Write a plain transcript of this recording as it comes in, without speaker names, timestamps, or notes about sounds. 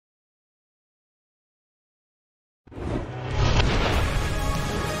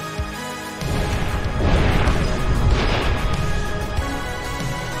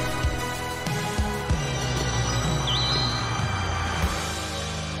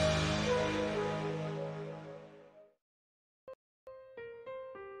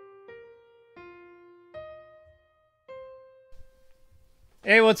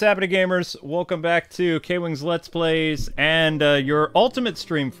Hey, what's happening, gamers? Welcome back to Kwings Let's Plays and your ultimate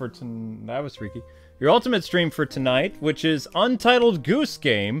stream for that was freaky. Your ultimate stream for tonight, which is Untitled Goose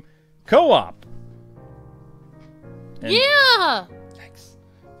Game Co-op. Yeah. Thanks.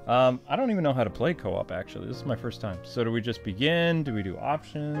 I don't even know how to play co-op actually. This is my first time. So do we just begin? Do we do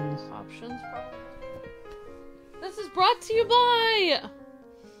options? Options, probably. This is brought to you by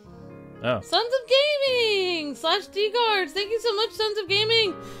Sons of Gaming / D-Guards. Thank you so much, Sons of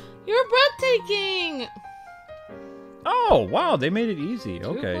Gaming. You're breathtaking. Oh, wow, they made it easy.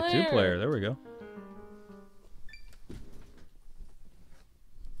 Okay, Two-player. two-player. There we go.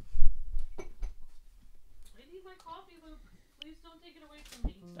 I need my coffee, Luke. Please don't take it away from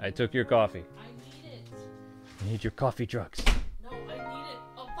me. I took your coffee. I need it. You need your coffee drugs. No, I need it.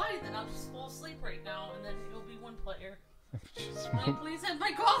 Oh, fine, then I'll just fall asleep right now, and then it'll be one player. Like, please have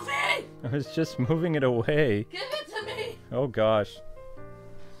my coffee! I was just moving it away. Give it to me! Oh gosh.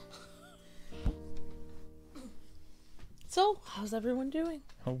 So, how's everyone doing?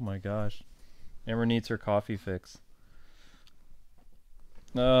 Oh my gosh. Amber needs her coffee fix.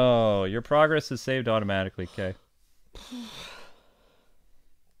 Oh, your progress is saved automatically, Kay.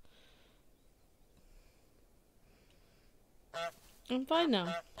 I'm fine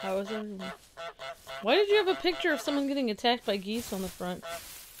now. How is everyone? Why did you have a picture of someone getting attacked by geese on the front?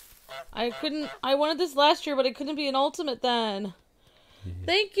 I wanted this last year, but it couldn't be an ultimate then. Yeah.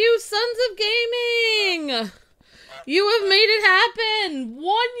 Thank you, Sons of Gaming! You have made it happen!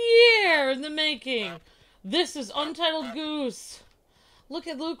 1 year in the making! This is Untitled Goose. Look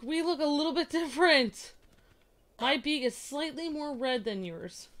at Luke, we look a little bit different. My beak is slightly more red than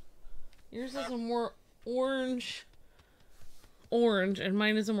yours. Yours is a more orange, and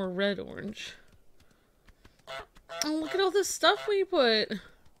mine is a more red-orange. Oh, look at all this stuff we put.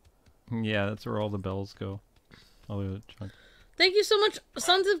 Yeah, that's where all the bells go. All the chunk. Thank you so much,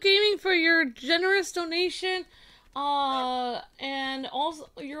 Sons of Gaming, for your generous donation. And also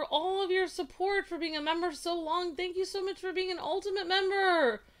all of your support for being a member so long. Thank you so much for being an ultimate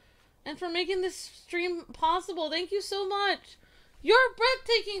member. And for making this stream possible. Thank you so much. You're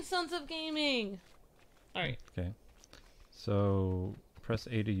breathtaking, Sons of Gaming. Alright. Okay. So, press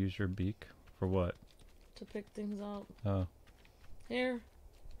A to use your beak. For what? To pick things up. Oh. Here.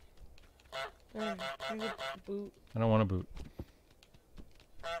 There. Here's a boot. I don't want a boot.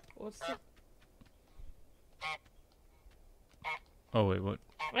 What's the... Oh, wait, what?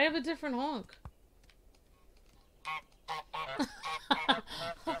 I have a different honk.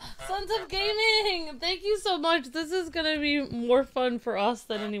 Sons of Gaming! Thank you so much. This is gonna be more fun for us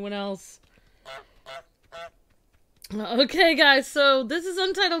than anyone else. Okay, guys, so this is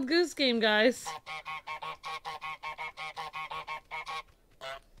Untitled Goose Game, guys.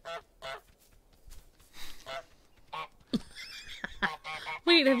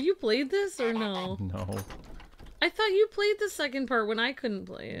 Wait, have you played this or no? No. I thought you played the second part when I couldn't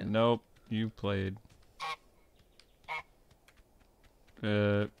play it. Nope, you played.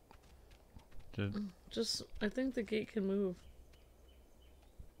 Just, I think the gate can move.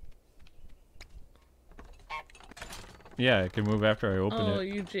 Yeah, it can move after I open it. Oh,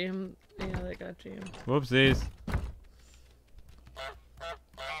 you jammed. Yeah, that got jammed. Whoopsies.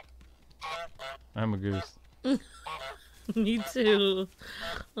 I'm a goose. Me too.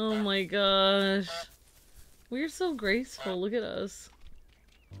 Oh my gosh. We're so graceful. Look at us.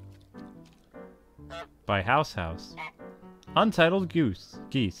 By House. Untitled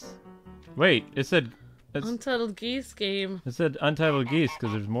Geese. Wait, it said... Untitled Geese Game. It said Untitled Geese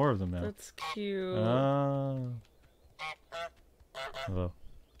because there's more of them now. That's cute. Oh. Hello.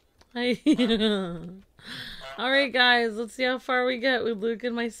 Hi. Alright guys, let's see how far we get with Luke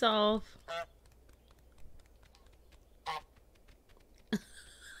and myself.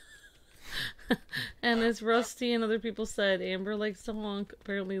 And as Rusty and other people said, Amber likes to honk.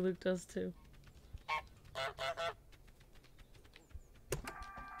 Apparently Luke does too.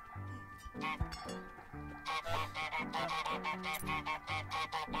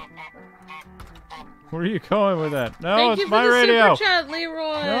 Where are you going with that? No, Thank it's my radio. Thank you for the super chat,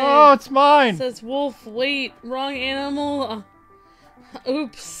 Leroy. No, it's mine. It says wolf. Wait, wrong animal.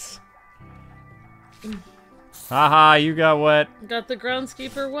 Oops. Haha, you got wet. Got the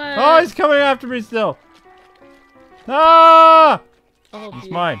groundskeeper wet. Oh, he's coming after me still. Ah! Oh, it's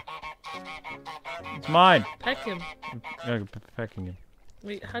mine. It's mine. Peck him. Pecking him.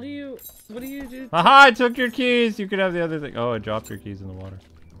 Wait, how do you... What do you do? Haha, I took your keys. You could have the other thing. Oh, I dropped your keys in the water.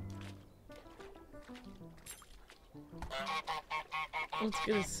 Let's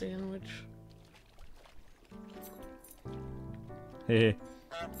get a sandwich. Hey.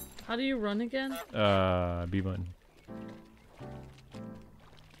 How do you run again? B button.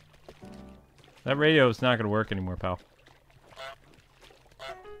 That radio is not gonna work anymore, pal.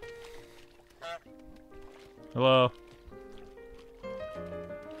 Hello?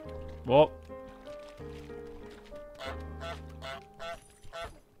 Well.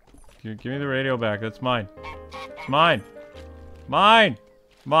 Give me the radio back. That's mine. It's mine. Mine!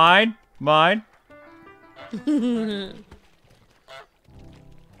 Mine! Mine!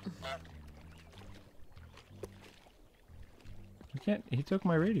 He took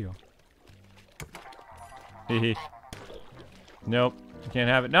my radio. Hehe. Nope. You can't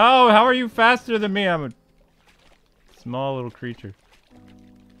have it. No! How are you faster than me? I'm a small little creature.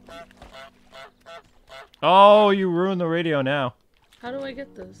 Oh, you ruined the radio now. How do I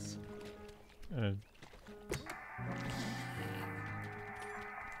get this?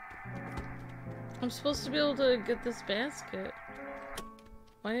 I'm supposed to be able to get this basket.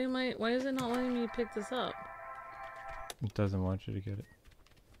 Why is it not letting me pick this up? It doesn't want you to get it.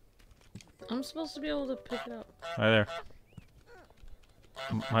 I'm supposed to be able to pick it up. Hi there.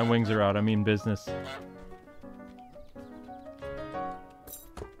 My wings are out. I mean business.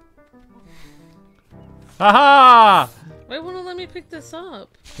 Haha! Why won't it let me pick this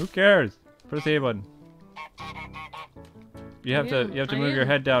up? Who cares? Press the A button. You have to move your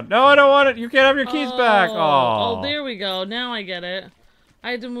head down. No, I don't want it. You can't have your keys back. Oh. Oh, there we go. Now I get it.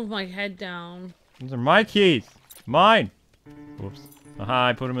 I had to move my head down. Those are my keys. Mine. Whoops. Aha,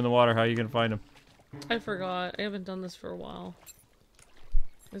 I put them in the water. How are you gonna find them? I forgot. I haven't done this for a while.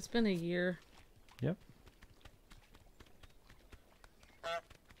 It's been a year. Yep.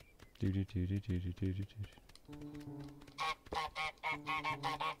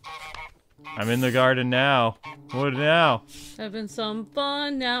 I'm in the garden now. What now? Having some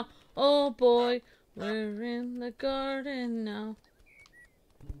fun now. Oh boy, we're in the garden now.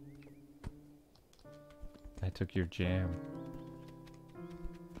 I took your jam.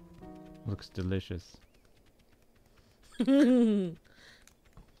 Looks delicious. We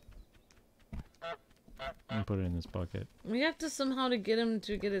Put it in this bucket. have to somehow to get him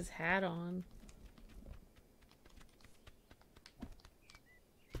to get his hat on.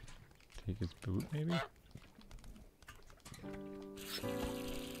 Take his boot, maybe?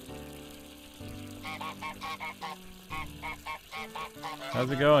 How's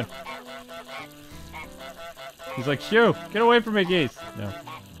it going? He's like, shoo! Get away from me, geese! No.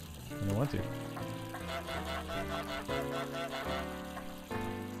 I don't want to.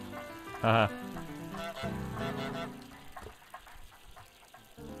 Haha.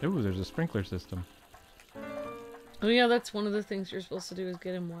 Ooh, there's a sprinkler system. Oh yeah, that's one of the things you're supposed to do is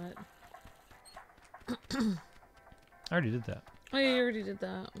get him wet. I already did that. Oh yeah, you already did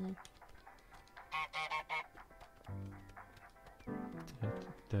that.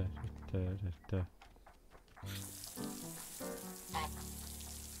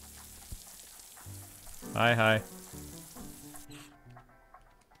 Hi, hi.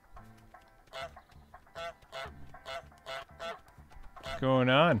 What's going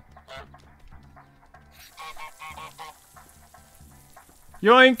on?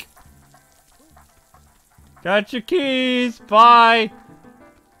 Yoink! Got your keys! Bye!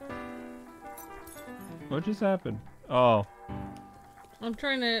 What just happened? Oh. I'm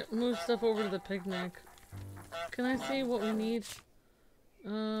trying to move stuff over to the picnic. Can I see what we need?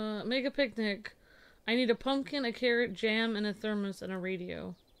 Make a picnic. I need a pumpkin, a carrot, jam, and a thermos, and a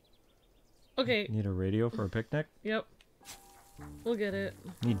radio. Okay. Need a radio for a picnic? Yep. We'll get it.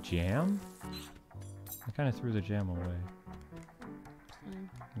 Need jam? I kind of threw the jam away. Fine.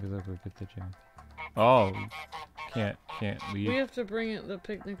 Because I could get the jam. Oh. Can't leave. We have to bring the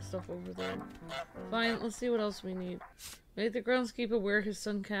picnic stuff over there. Fine, let's see what else we need. Make the groundskeeper wear his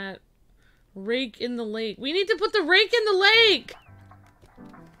sun cat. Rake in the lake. We need to put the rake in the lake!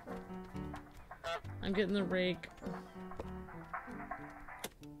 I'm getting the rake.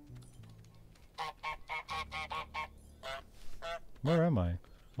 Where am I?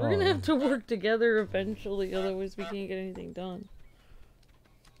 We're gonna have to work together eventually, otherwise we can't get anything done.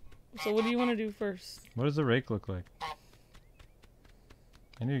 So what do you want to do first? What does the rake look like?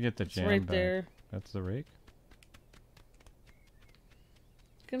 I need to get the jam right back. there. That's the rake?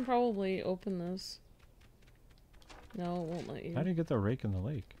 You can probably open this. No, it won't let you. How do you get the rake in the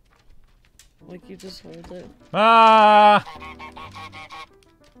lake? Like you just hold it. Ah!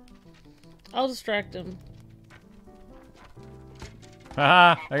 I'll distract him.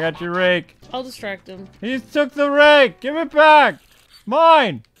 Haha! I got your rake. I'll distract him. He took the rake. Give it back.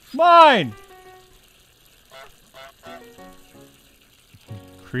 Mine. Mine.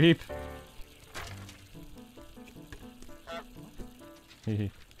 Creep.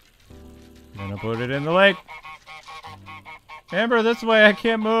 Gonna put it in the lake. Amber, this way. I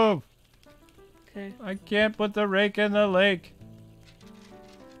can't move. Okay. I can't put the rake in the lake.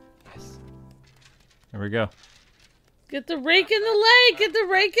 Yes. There we go. Get the rake in the lake! Get the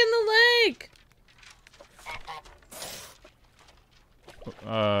rake in the lake!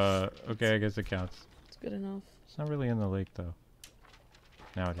 Okay, I guess it counts. It's good enough. It's not really in the lake, though.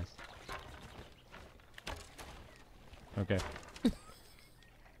 Now it is. Okay.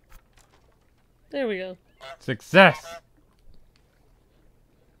 There we go. Success!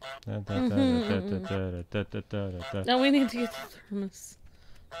 Now we need to get the thermos.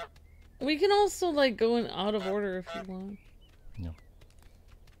 We can also, like, go in out of order if you want. No.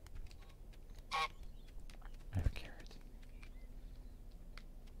 I have a carrot.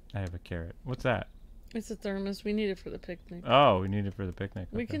 I have a carrot. What's that? It's a thermos. We need it for the picnic. Oh, we need it for the picnic.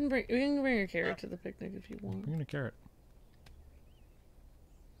 We Okay. can bring a carrot to the picnic if you want. Bring in a carrot.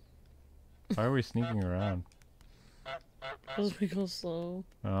 Why are we sneaking around? Because we go slow.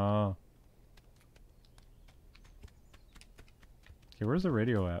 Oh. Okay, where's the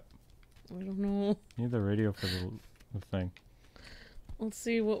radio at? I don't know. Need the radio for the thing. Let's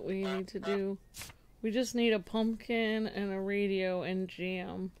see what we need to do. We just need a pumpkin and a radio and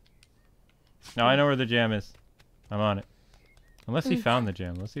jam. No, I know where the jam is. I'm on it. Unless he found the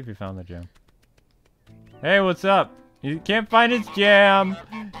jam. Let's see if he found the jam. Hey, what's up? You can't find his jam.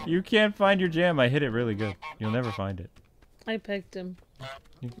 You can't find your jam. I hit it really good. You'll never find it. I pecked him.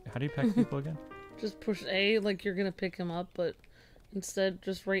 How do you peck people again? Just push A like you're gonna pick him up, but instead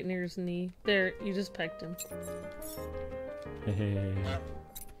just right near his knee. There, you just pecked him. Hey.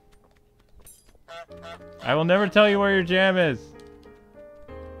 I will never tell you where your jam is.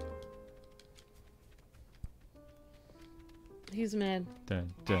 He's mad.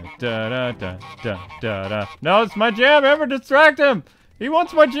 Dun, dun, da, da, da, da, da, da. No, it's my jam. Ever distract him. He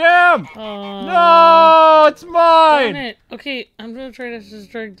wants my jam. No, it's mine. Darn it. Okay, I'm gonna try to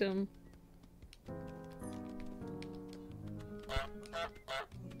distract him.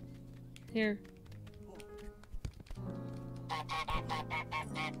 Here.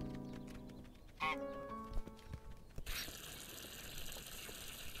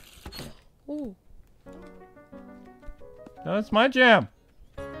 Ooh. No, it's my jam.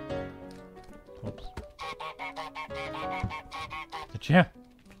 Oops. The jam.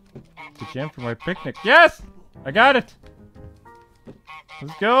 The jam for my picnic. Yes! I got it.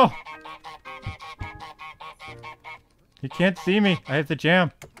 Let's go. You can't see me. I have the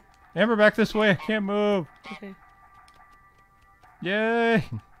jam. Amber, back this way. I can't move. Okay. Yay! I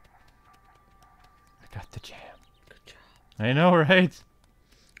got the jam. Good job. I know, right?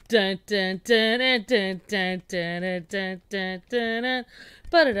 Dun dun dun dun dun dun dun dun dun dun.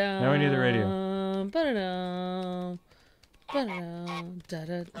 Ba-da-dum. Now we need the radio. Ba-da-dum. Ba-da-dum.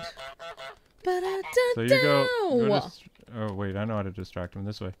 Da-da. Ba-da-da-da. So you go oh, wait. I know how to distract him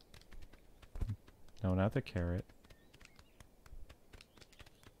this way. No, not the carrot.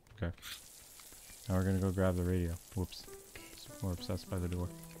 Okay. Now we're gonna go grab the radio. Whoops. More obsessed by the door.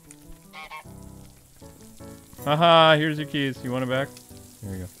 Haha, here's your keys. You want it back?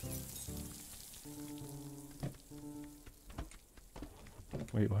 Here we go.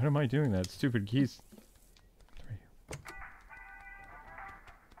 Wait, why am I doing that? Stupid keys.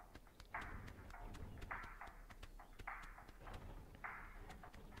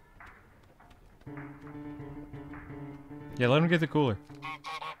 Yeah, let him get the cooler.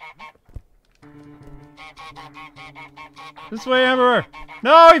 This way, Emperor!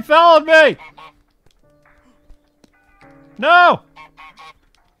 No, he followed me! No!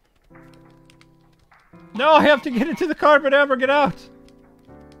 No, I have to get into the carpet, Amber, get out!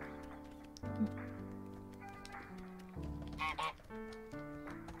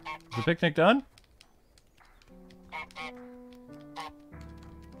 Is the picnic done?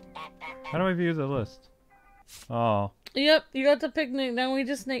 How do I view the list? Oh. Yep, you got the picnic. Now we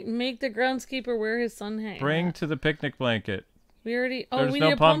just make the groundskeeper wear his sun hat. Bring to the picnic blanket. We already... Oh, There's we no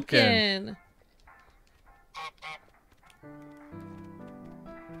need a pumpkin.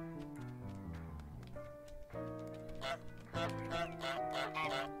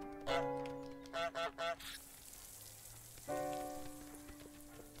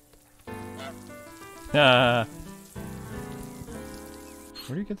 Where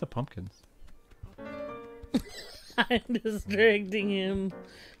do you get the pumpkins? I'm distracting him.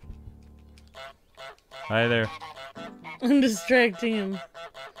 Hi there. I'm distracting him.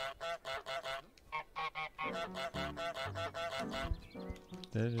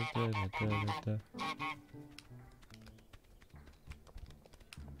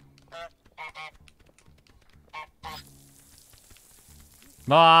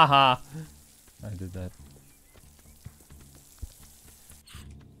 Maha! I did that.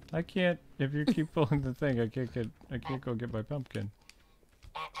 I can't. If you keep pulling the thing, I can't go get my pumpkin.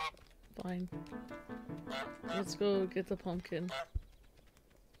 Fine. Let's go get the pumpkin.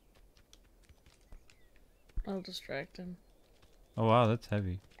 I'll distract him. Oh wow, that's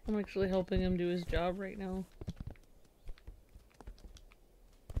heavy. I'm actually helping him do his job right now.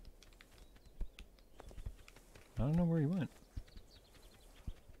 I don't know where he went.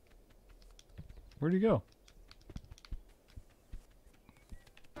 Where'd he go?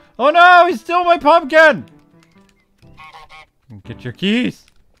 Oh no! He stole my pumpkin! Get your keys!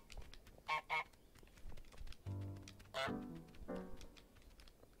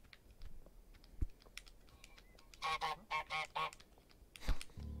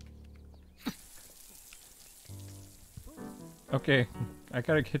 Okay, I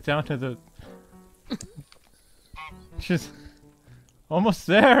gotta get down to the... She's almost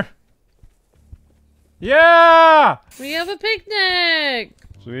there! Yeah! We have a picnic!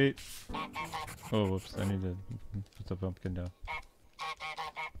 Sweet. Oh, whoops, I need to put the pumpkin down.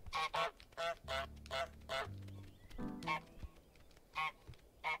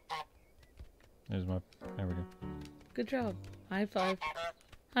 There's my... There we go. Good job. High five.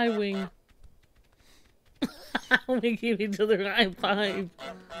 Hi, Wing. We give each other a high five.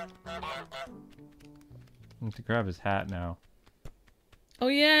 I need to grab his hat now. Oh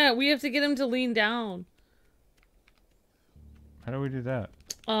yeah, we have to get him to lean down. How do we do that?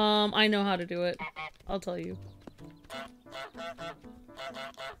 I know how to do it. I'll tell you.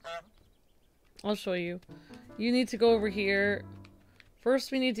 I'll show you. You need to go over here.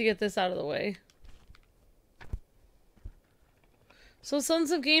 First, we need to get this out of the way. So,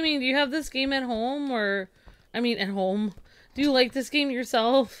 Sons of Gaming, do you have this game at home, or... I mean, at home. Do you like this game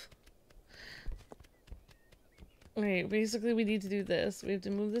yourself? Okay, basically we need to do this. We have to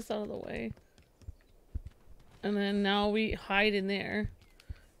move this out of the way. And then now we hide in there.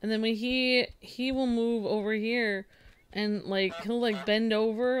 And then when he will move over here and like he'll like bend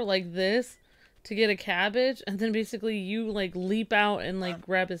over like this to get a cabbage, and then basically you like leap out and like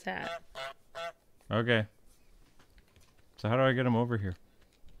grab his hat. Okay. So how do I get him over here?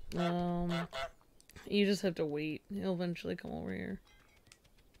 You just have to wait. He'll eventually come over here.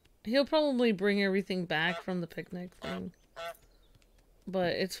 He'll probably bring everything back from the picnic thing.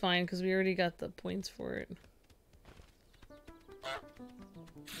 But it's fine because we already got the points for it.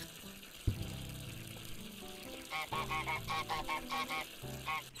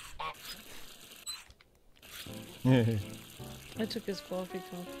 I took his coffee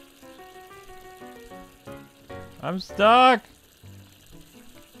cup. I'm stuck!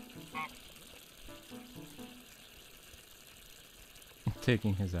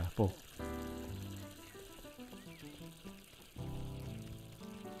 Taking his apple.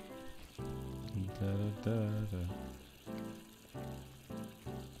 Da, da, da.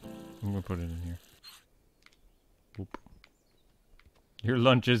 I'm gonna put it in here. Whoop. Your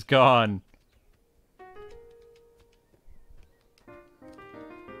lunch is gone!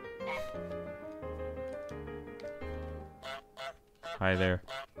 Hi there.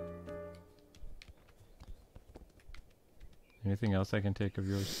 Anything else I can take of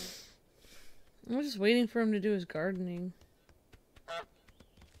yours? I'm just waiting for him to do his gardening.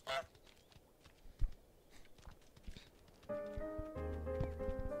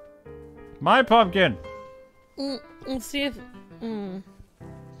 My pumpkin! Let's see if... And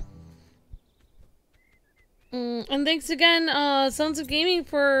thanks again, Sons of Gaming,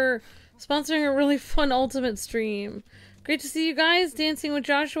 for sponsoring a really fun Ultimate stream. Great to see you guys. Dancing with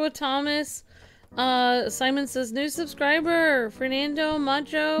Joshua, Thomas. Simon says, new subscriber. Fernando,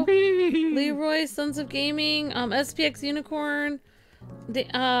 Macho, Leroy, Sons of Gaming, SPX Unicorn,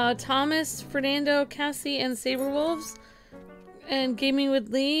 Thomas, Fernando, Cassie, and Saberwolves. And Gaming with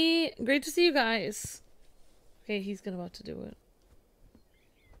Lee. Great to see you guys. Okay, he's about to do it.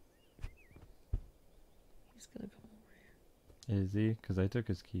 He's gonna come over here. Is he? Because I took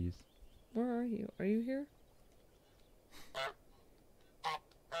his keys. Where are you? Are you here?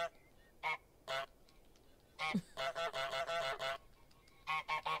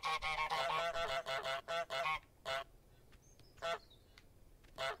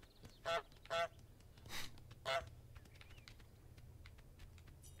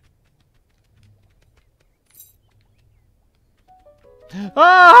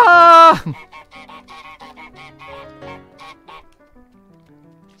 Ah!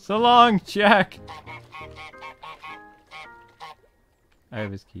 So long, Jack. I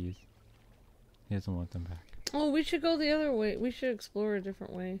have his keys. He doesn't want them back. Oh, we should go the other way. We should explore a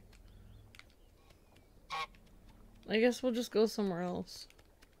different way. I guess we'll just go somewhere else.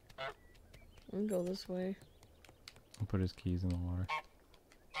 We'll go this way. I'll put his keys in the water.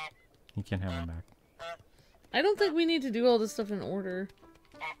 You can't have him back. I don't think we need to do all this stuff in order.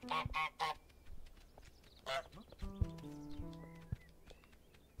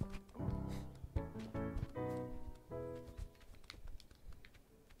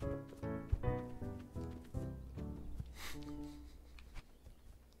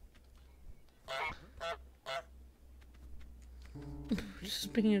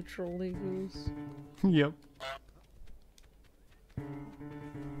 Just being a trolley goose. Yep.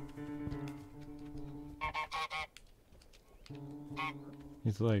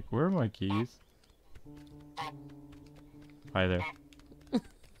 He's like, where are my keys? Hi there.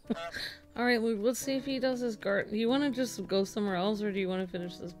 Alright, Luke, let's see if he does his guard. Do you want to just go somewhere else, or do you want to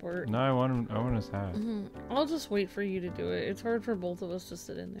finish this part? No, I want him. I want his hat. I'll just wait for you to do it. It's hard for both of us to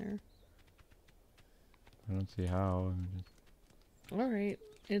sit in there. I don't see how. Alright.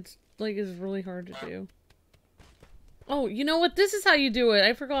 It's really hard to do. Oh, you know what? This is how you do it.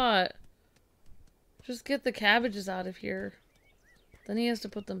 I forgot. Just get the cabbages out of here. Then he has to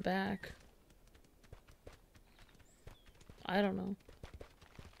put them back. I don't know.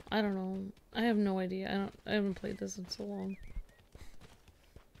 I don't know. I have no idea. I haven't played this in so long.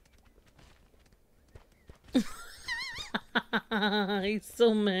 He's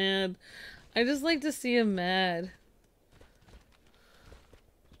so mad. I just like to see him mad.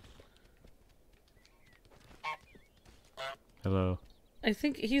 Hello. I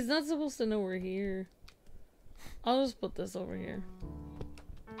think he's not supposed to know we're here. I'll just put this over here.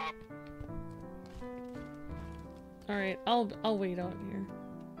 Alright, I'll wait out here.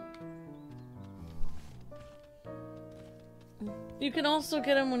 You can also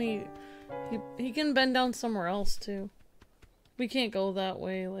get him when he can bend down somewhere else too. We can't go that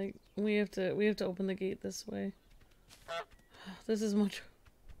way, like we have to open the gate this way. This is much.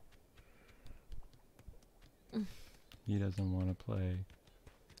 He doesn't want to play.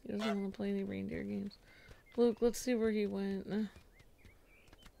 He doesn't want to play any reindeer games. Luke, let's see where he went.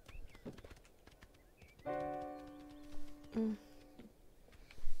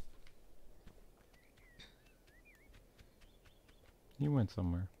 He went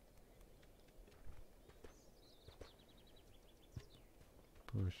somewhere.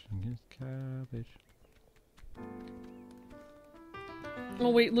 Pushing his cabbage. Oh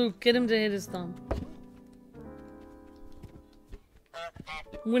wait, Luke, get him to hit his thumb.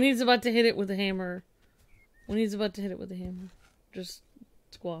 When he's about to hit it with a hammer. When he's about to hit it with a hammer. Just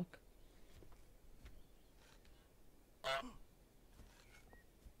squawk.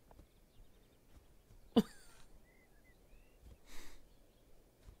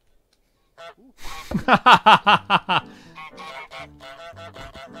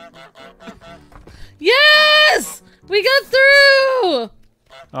 Yes! We got through!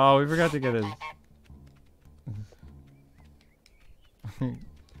 Oh, we forgot to get his...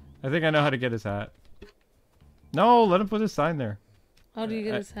 I think I know how to get his hat. No, let him put his sign there. How do you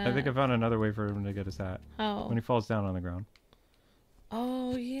get his hat? I think I found another way for him to get his hat. How? When he falls down on the ground.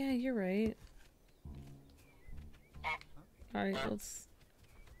 Oh, yeah, you're right. Alright, let's...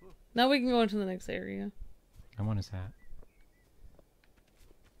 Now we can go into the next area. I want his hat.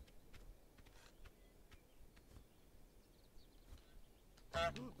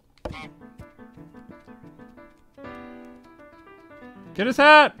 Get his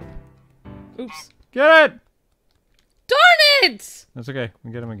hat! Oops. Get it! Darn it! That's okay.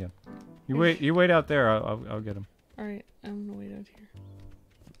 We get him again. You wait out there. I'll get him. Alright, I'm gonna wait out here.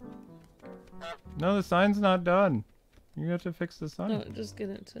 No, the sign's not done. You have to fix the sign. No, just get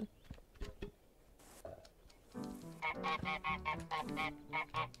it to...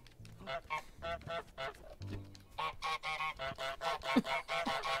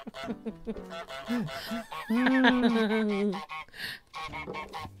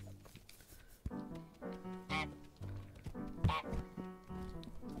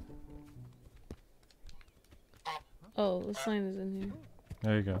 Oh, the sign is in here.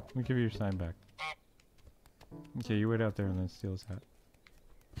 There you go. Let me give you your sign back. Okay, you wait out there and then steal his hat.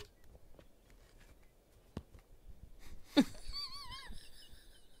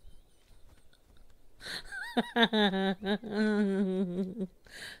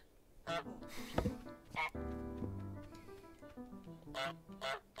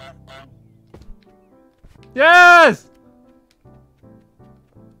 Yes!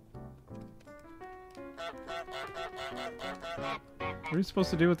 What are you supposed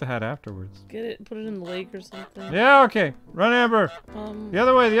to do with the hat afterwards? Get it, put it in the lake or something. Yeah, okay. Run, Amber. The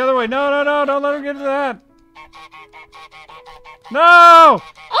other way, the other way. No, no, no, don't let him get to the hat. No!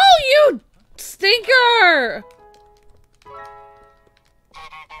 Oh, you stinker!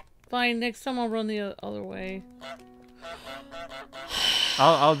 Fine, next time I'll run the other way.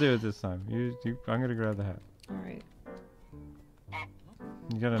 I'll do it this time. I'm gonna grab the hat. All right.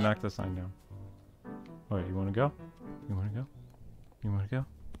 You gotta knock the sign down. Wait, you wanna go? You wanna go? You wanna go?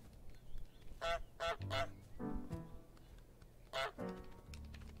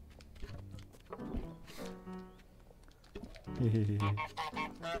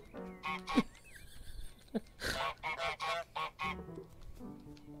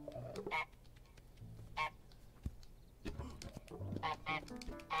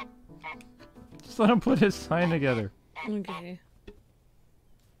 Just let him put his sign together. Okay.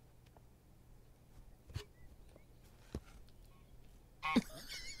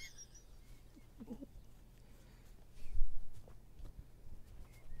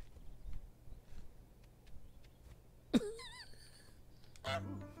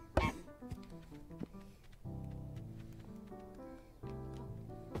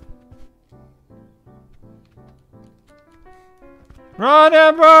 Run,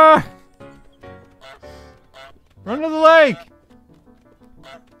 Amber! Run to the lake!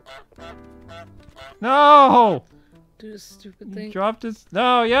 No! Do a stupid You thing. dropped his.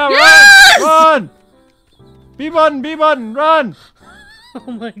 No, yeah, Yes! run! Run! B button, run!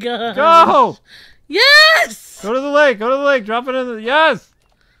 Oh my god. Go! Yes! Go to the lake, drop it in the. Yes!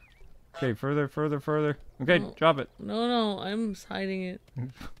 Okay, further. Okay, No. drop it. No, I'm hiding it.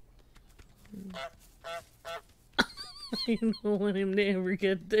 I don't want him to ever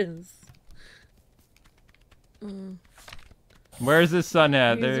get this. Where's his sun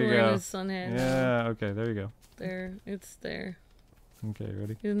hat? He's There you wearing go. his sun hat. Yeah, okay, there you go. There, it's there. Okay,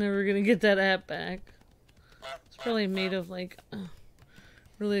 ready? He's never gonna get that hat back. It's probably made of like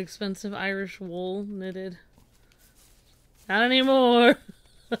really expensive Irish wool knitted. Not anymore.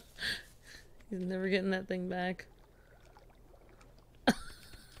 He's never getting that thing back.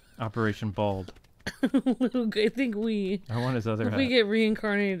 Operation Bald. I think I want his other if hat. we get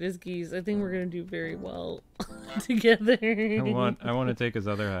reincarnated as geese, I think we're gonna do very well together. I want to take his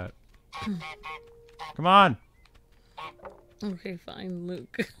other hat. Come on! Okay, fine,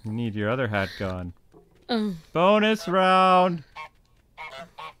 Luke. You need your other hat gone. Oh, Bonus round!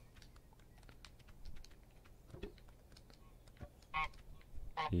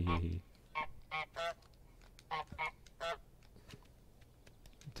 Hehehe.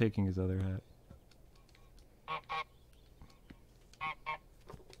 Taking his other hat.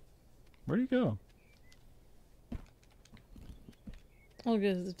 Where'd he go? I'll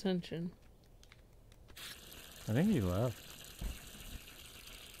get his attention. I think he left.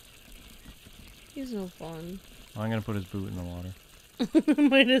 He's no fun. I'm gonna put his boot in the water.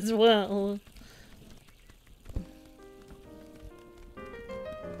 Might as well.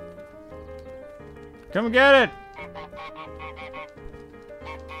 Come get it!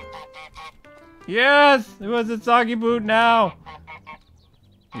 Yes! It was a soggy boot now!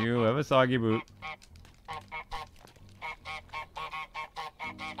 You have a soggy boot.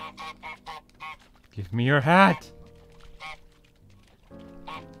 Give me your hat!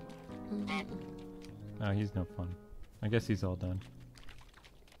 Oh, he's no fun. I guess he's all done.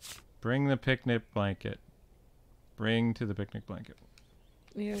 Bring the picnic blanket. Bring to the picnic blanket.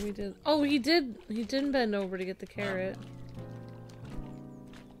 Yeah, we did. Oh, he did. He didn't bend over to get the carrot.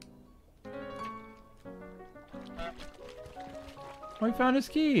 Oh, he found his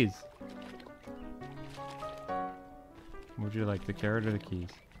keys! Would you like the carrot or the keys?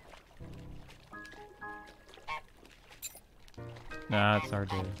 Nah, it's hard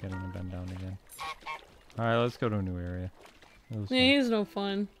to get him to bend down again. Alright, let's go to a new area. That was Yeah, fun. he's no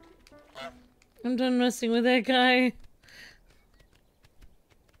fun. I'm done messing with that guy.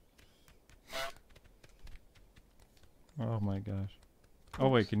 Oh my gosh. Oh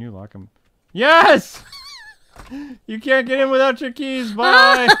wait, can you lock him? Yes! You can't get in without your keys,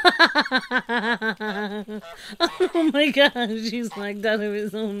 bye! Oh my gosh, he's locked out of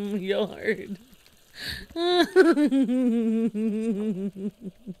his own yard.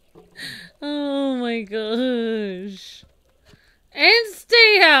 Oh my gosh. And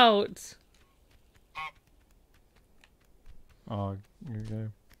stay out! Oh, you're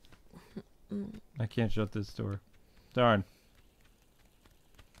good. I can't shut this door. Darn.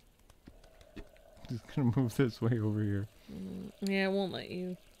 Just gonna move this way over here. Yeah, I won't let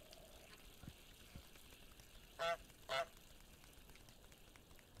you.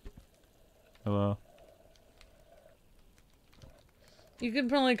 Hello? You could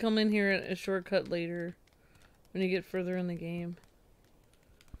probably come in here at a shortcut later when you get further in the game.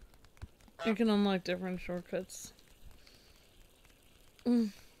 You can unlock different shortcuts.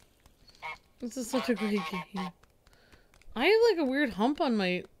 This is such a great game. I have like a weird hump on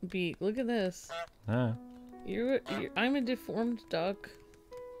my beak. Look at this. Ah. I'm a deformed duck.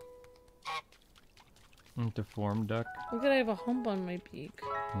 Deformed duck. Look at I have a hump on my beak.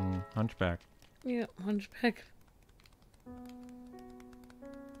 Hunchback. Yeah, hunchback.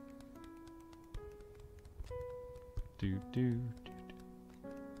 Do.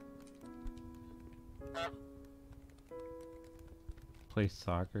 Play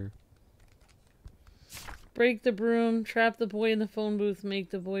soccer. Break the broom, trap the boy in the phone booth, make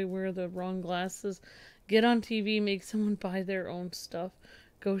the boy wear the wrong glasses, get on TV, make someone buy their own stuff,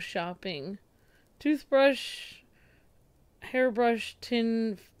 go shopping. Toothbrush, hairbrush,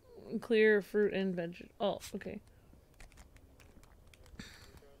 tin, clear, fruit, and veg. Oh, okay.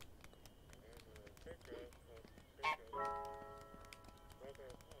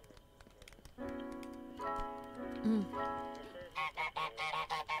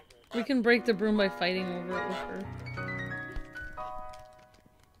 We can break the broom by fighting over it with her.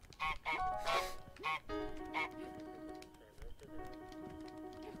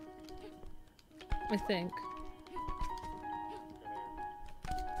 I think.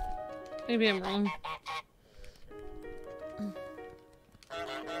 Maybe I'm wrong.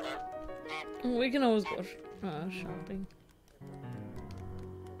 We can always go shopping.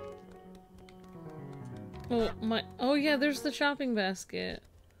 Oh yeah, there's the shopping basket.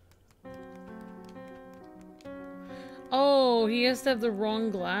 Oh, he has to have the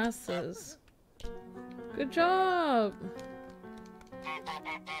wrong glasses. Good job.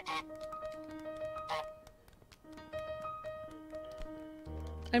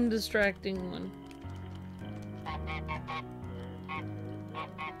 I'm distracting one.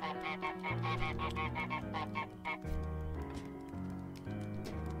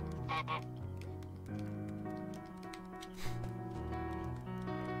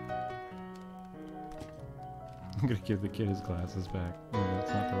 I'm gonna give the kid his glasses back. No,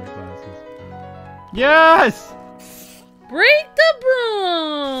 that's not the right glasses. Yes! Break the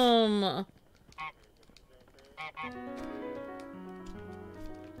broom!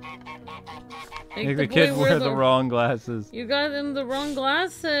 Make the kid wear the wrong glasses. You got him the wrong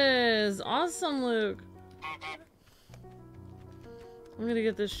glasses. Awesome, Luke. I'm gonna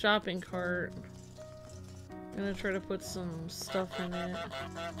get this shopping cart. I'm gonna try to put some stuff in it.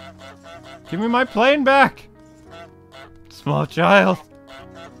 Give me my plane back! Small child.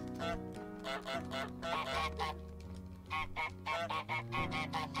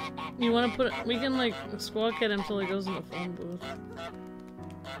 You wanna put it, we can like squawk at him until he goes in the phone booth.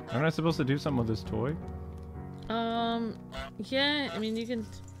 Aren't I supposed to do something with this toy? Yeah, I mean you can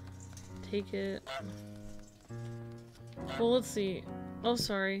take it. Well, let's see. Oh,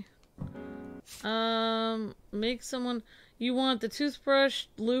 sorry. Make someone... You want the toothbrush,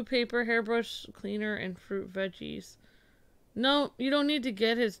 blue paper, hairbrush, cleaner, and fruit veggies. No, you don't need to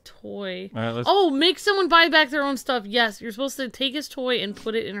get his toy. All right, Oh, make someone buy back their own stuff. Yes, you're supposed to take his toy and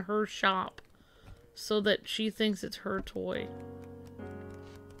put it in her shop. So that she thinks it's her toy.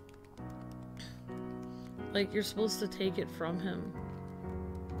 Like, you're supposed to take it from him.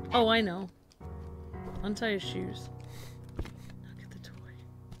 Oh, I know. Untie his shoes. Now get the toy.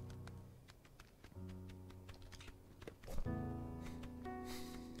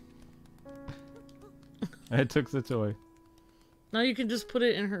 I took the toy. Now you can just put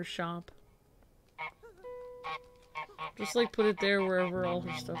it in her shop. Just like put it there wherever all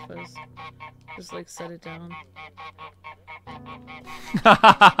her stuff is. Just like set it down.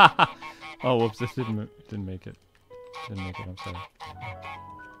 Oh, whoops! This didn't make it. Didn't make it. I'm sorry.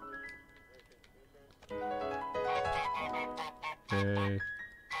 Okay.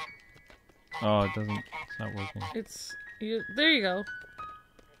 Oh, it doesn't. It's not working. It's you. There you go.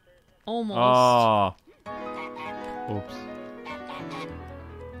 Almost. Oh. Oops.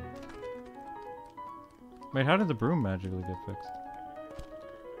 Wait, how did the broom magically get fixed?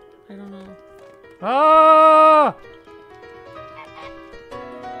 I don't know. Ah!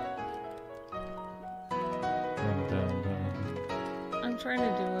 I'm trying to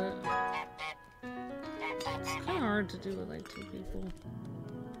do it. It's kind of hard to do with like two people.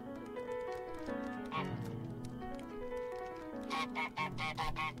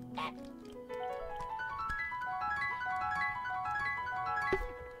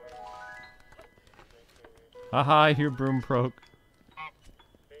 Haha, your broom broke.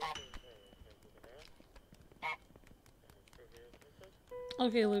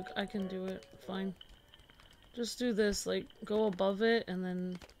 Okay, Luke, I can do it. Fine. Just do this, like, go above it, and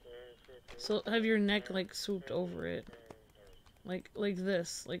then... So, have your neck, like, swooped over it. Like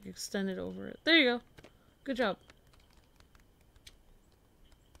this. Like, extend it over it. There you go. Good job.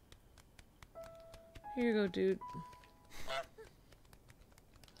 Here you go, dude.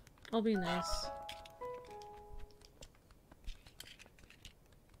 I'll be nice.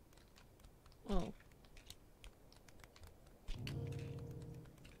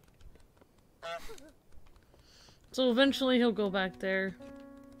 So eventually he'll go back there.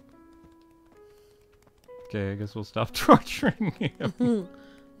 Okay, I guess we'll stop torturing him.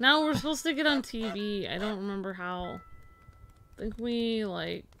 Now we're supposed to get on TV. I don't remember how. I think we,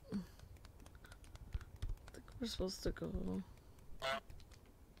 like... I think we're supposed to go...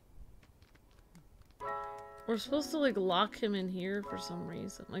 We're supposed to, like, lock him in here for some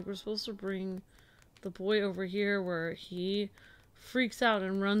reason. Like, we're supposed to bring the boy over here where he freaks out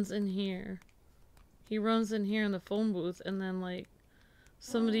and runs in here. He runs in here in the phone booth, and then, like,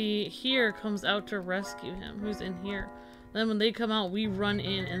 somebody here comes out to rescue him, who's in here. Then when they come out, we run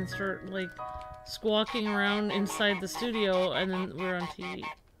in and start, like, squawking around inside the studio, and then we're on TV.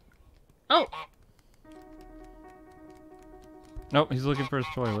 Oh! Nope, he's looking for his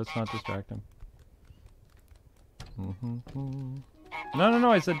toy. Let's not distract him.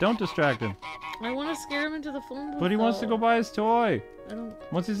 No, I said don't distract him. I want to scare him into the phone booth, But he wants to go buy his toy. I don't...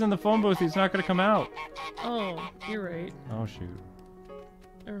 Once he's in the phone booth, he's not going to come out. Oh, you're right. Oh, shoot.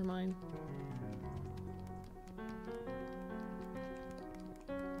 Never mind.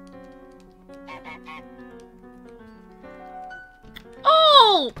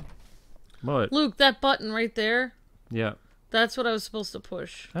 Oh! What? Luke, that button right there. Yeah. That's what I was supposed to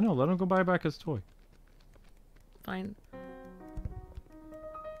push. I know, let him go buy back his toy. Fine.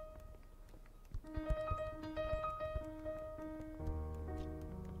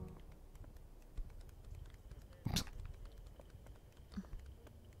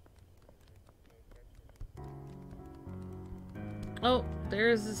 Oh,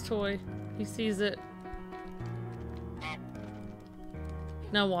 there's his toy. He sees it.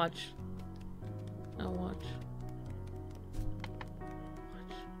 Now watch. Now watch.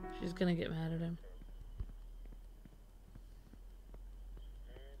 Watch. She's gonna get mad at him.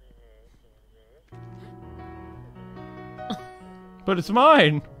 But it's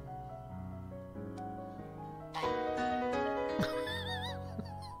mine!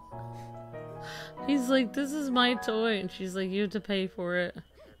 He's like, this is my toy, and she's like, you have to pay for it.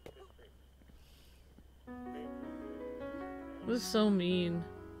 This is so mean.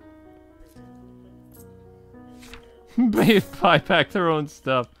 They buy back their own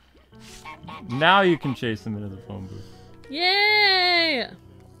stuff. Now you can chase them into the phone booth. Yay!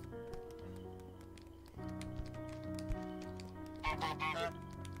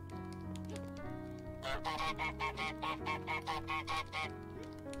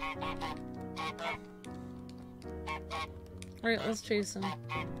 Alright, let's chase him.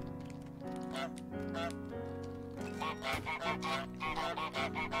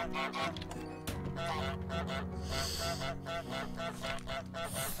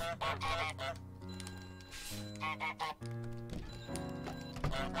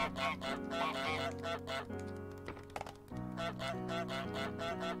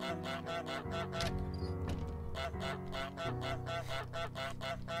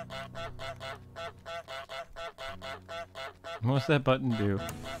 What's that button do?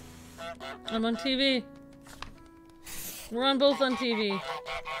 I'm on TV. We're on both on TV.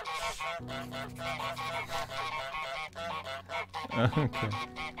 Okay.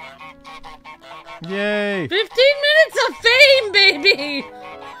 Yay! 15 minutes of fame, baby!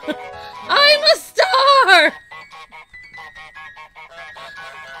 I'm a star!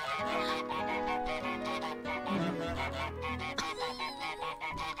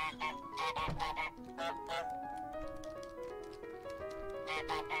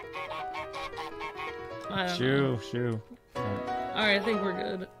 Shoo. Alright, I think we're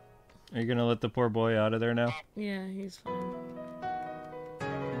good. Are you gonna let the poor boy out of there now? Yeah, he's fine.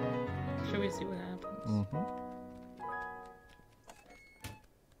 Should we see what happens?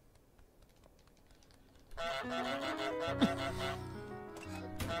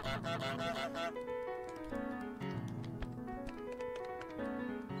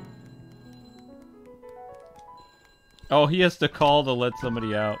 Oh, he has to call to let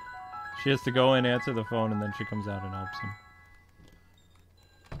somebody out. She has to go in, answer the phone, and then she comes out and helps him.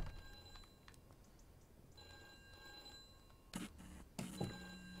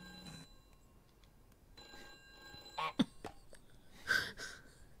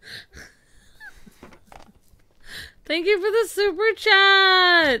 Thank you for the super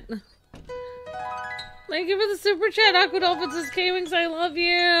chat! Thank you for the super chat, Aquadolphin says, Kwings, I love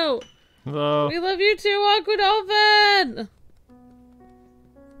you! Hello. We love you too, Aquadolphin!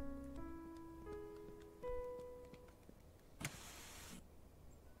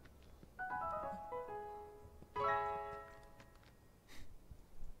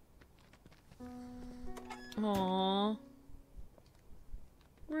 Aww.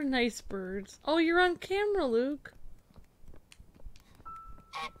 We're nice birds. Oh, you're on camera, Luke.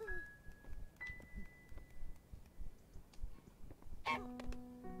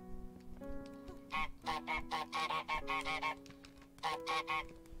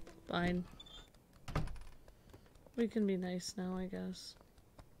 Fine. We can be nice now, I guess.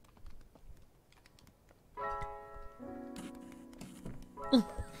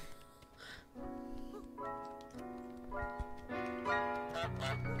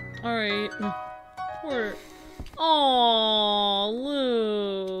 Alright. We're... Aww,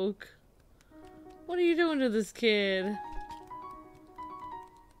 Luke. What are you doing to this kid?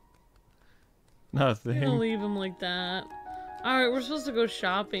 Nothing. You're gonna leave him like that. Alright, we're supposed to go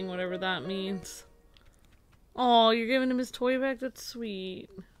shopping, whatever that means. Oh, you're giving him his toy back? That's sweet.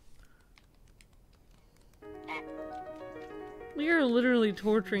 We are literally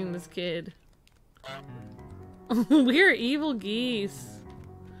torturing this kid. We are evil geese.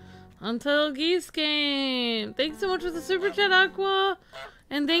 Untitled Goose game. Thanks so much for the super chat, Aqua.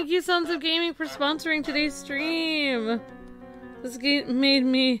 And thank you, Sons of Gaming, for sponsoring today's stream. This game made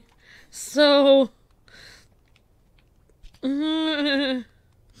me so...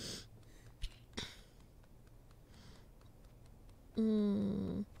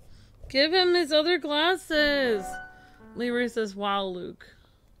 Give him his other glasses. Leroy says, wow, Luke.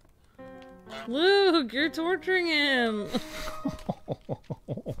 Luke, you're torturing him.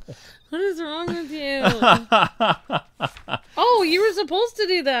 What is wrong with you? Oh, you were supposed to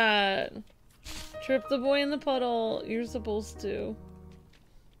do that. Trip the boy in the puddle. You're supposed to.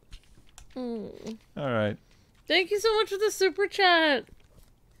 Alright. Thank you so much for the super chat.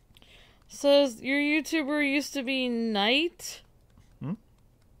 Says, your YouTuber used to be Night?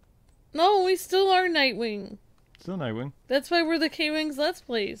 No, we still are Nightwing. Still Nightwing. That's why we're the Kwings Let's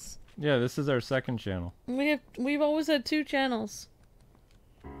Plays. Yeah, this is our second channel. We've always had 2 channels.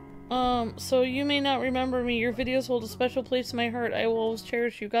 So you may not remember me. Your videos hold a special place in my heart. I will always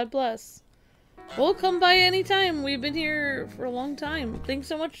cherish you. God bless. We'll come by anytime. We've been here for a long time. Thanks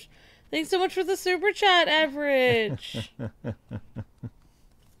so much. Thanks so much for the super chat, Average.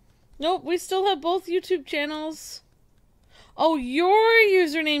 Nope, we still have both YouTube channels. Oh, your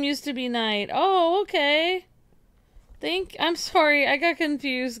username used to be Night. Oh, okay. I'm sorry, I got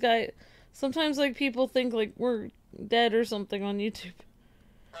confused, guys. Sometimes, like, people think, like, we're dead or something on YouTube.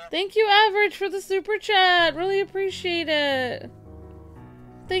 Thank you, Average, for the super chat. Really appreciate it.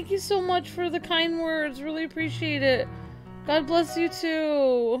 Thank you so much for the kind words. Really appreciate it. God bless you,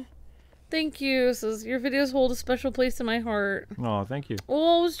 too. Thank you. Says, your videos hold a special place in my heart. Oh, thank you.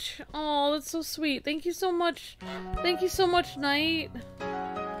 Oh, that's so sweet. Thank you so much. Thank you so much, Night.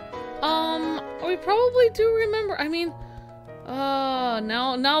 We probably do remember. I mean,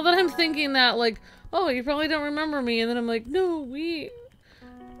 now that I'm thinking that, like, oh, you probably don't remember me, and then I'm like, no,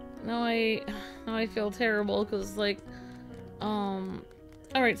 now I feel terrible, because, like,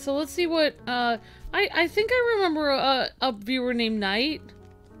 alright, so let's see what, I think I remember a viewer named Night.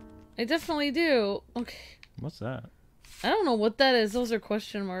 I definitely do. Okay. What's that? I don't know what that is. Those are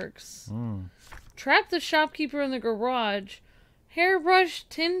question marks. Trap the shopkeeper in the garage. Hairbrush,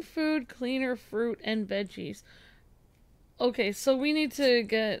 tin food, cleaner, fruit, and veggies. Okay, so we need to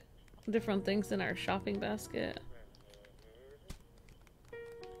get different things in our shopping basket.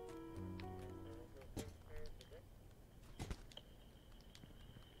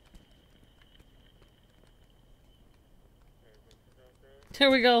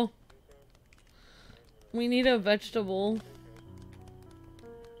 There we go. We need a vegetable.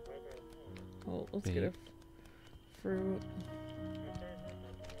 Oh, let's get a fruit.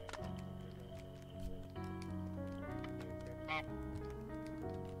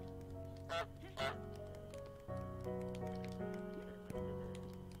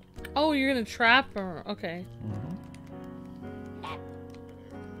 Oh, you're gonna trap her. Okay.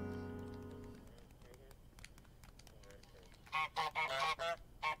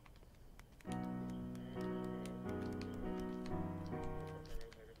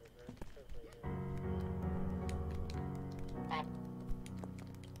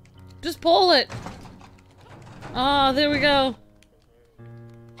 Just pull it! Ah, there we go.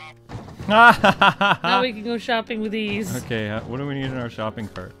 Now we can go shopping with ease. Okay, what do we need in our shopping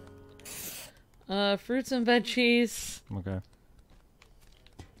cart? Fruits and veggies. Okay.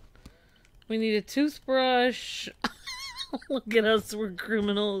 We need a toothbrush. Look at us, we're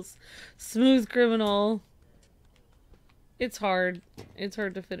criminals. Smooth criminal. It's hard. It's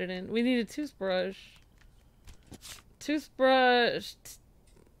hard to fit it in. We need a toothbrush. Toothbrush.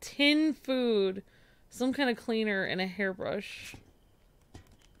 Tin food. Some kind of cleaner and a hairbrush.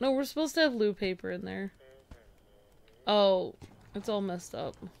 No, we're supposed to have loo paper in there. Oh, it's all messed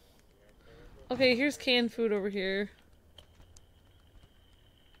up. Okay, here's canned food over here.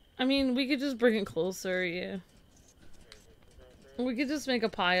 I mean, we could just bring it closer, yeah. We could just make a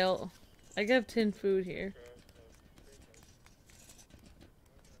pile. I have tin food here.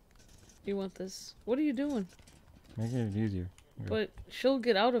 You want this. What are you doing? Making it easier. Okay. But she'll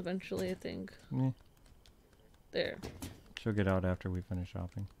get out eventually, I think. Yeah. There. She'll get out after we finish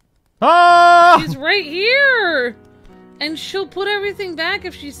shopping. Ah! She's right here! And she'll put everything back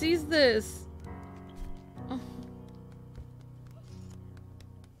if she sees this. Oh,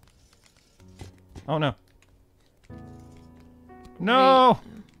 Oh no. No!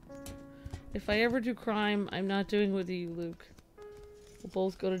 if I ever do crime, I'm not doing it with you, Luke. We'll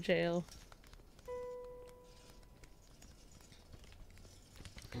both go to jail.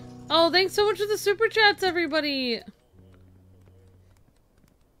 Oh, thanks so much for the super chats, everybody!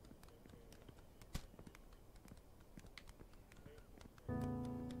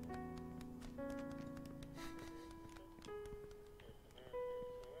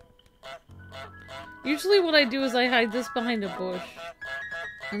 Usually what I do is I hide this behind a bush.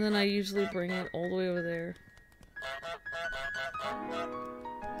 And then I usually bring it all the way over there.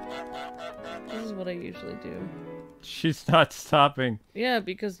 This is what I usually do. She's not stopping. Yeah,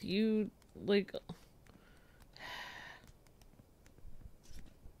 because you, like...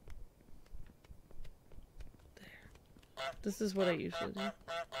 There. This is what I usually do.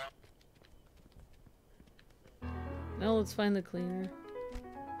 Now let's find the cleaner.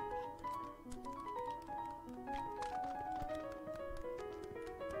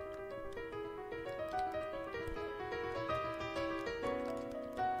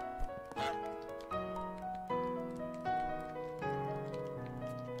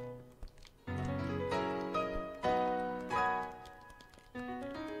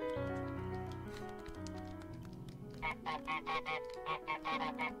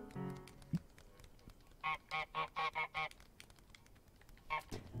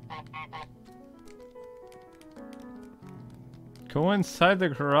 Go inside the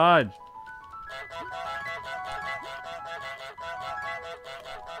garage.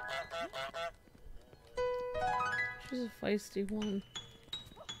 She's a feisty one.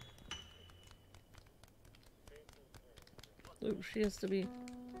 Ooh, she has to be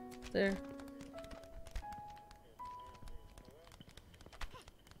there.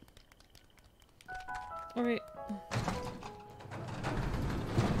 Alright.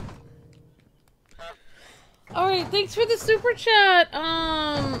 Alright, thanks for the super chat.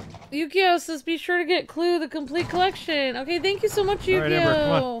 Yu-Gi-Oh says be sure to get Clue the complete collection. Okay, thank you so much,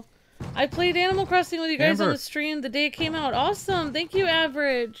 Yu-Gi-Oh. I played Animal Crossing with you guys on the stream the day it came out. Awesome. Thank you,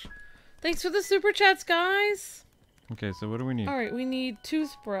 Average. Thanks for the super chats, guys. Okay, so what do we need? Alright, we need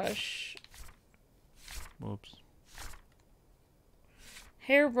toothbrush. Whoops.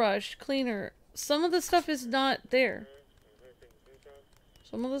 Hairbrush, cleaner. Some of the stuff is not there.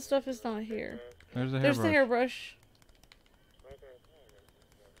 Some of the stuff is not here. There's the hairbrush. There's the hairbrush.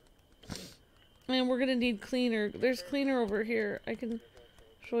 And we're gonna need cleaner. There's cleaner over here. I can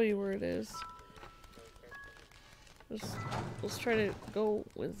show you where it is. Let's try to go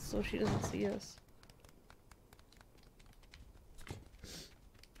with so she doesn't see us.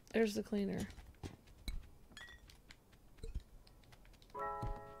 There's the cleaner.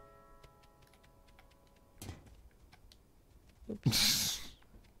 Oops.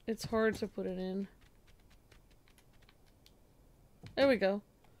 It's hard to put it in. There we go.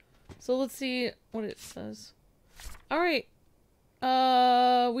 So let's see what it says. Alright.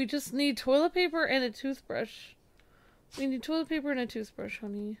 We just need toilet paper and a toothbrush. We need toilet paper and a toothbrush,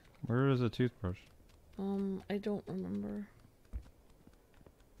 honey. Where is the toothbrush? I don't remember.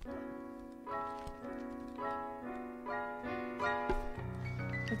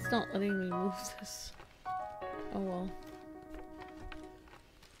 It's not letting me move this. Oh well.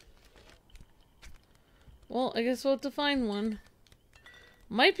 Well, I guess we'll have to find one.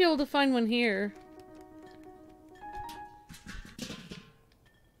 Might be able to find one here.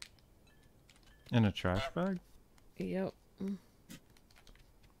 In a trash bag? Yep.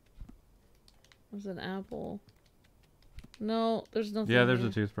 There's an apple. No, there's nothing. Yeah, there's here.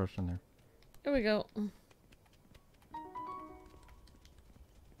 a toothbrush in there. There we go.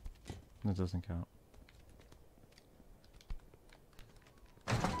 That doesn't count.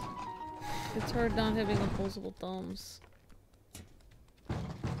 It's hard not having opposable thumbs.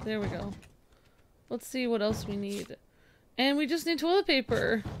 There we go. Let's see what else we need. And we just need toilet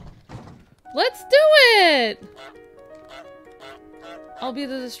paper. Let's do it! I'll be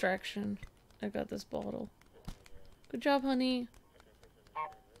the distraction. I got this bottle. Good job, honey.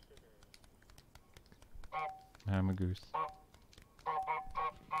 I'm a goose.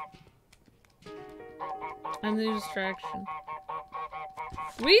 I'm the distraction.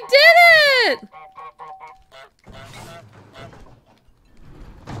 We did it!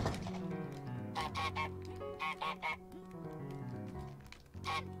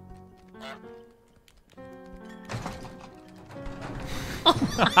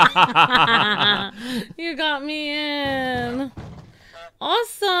 You got me in.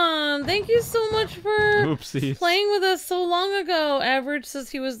 Awesome. Thank you so much for Oopsies. playing with us so long ago. Average says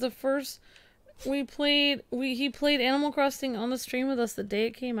he was the first he played Animal Crossing on the stream with us the day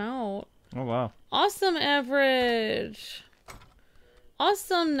it came out. Oh wow. Awesome, Average.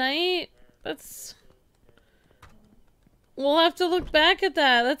 Awesome, Night. We'll have to look back at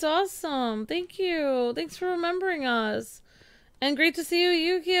that. That's awesome. Thank you. Thanks for remembering us. And great to see you,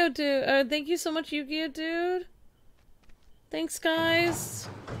 Yu-Gi-Oh! Dude. Thank you so much, Yu-Gi-Oh! Dude. Thanks, guys.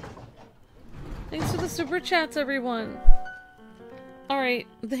 Thanks for the super chats, everyone. Alright,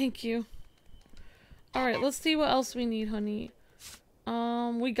 thank you. Alright, let's see what else we need, honey.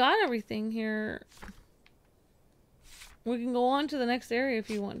 We got everything here. We can go on to the next area if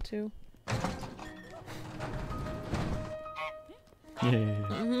you want to.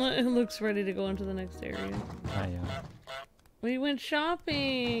 Yeah. It looks ready to go into the next area. I am. We went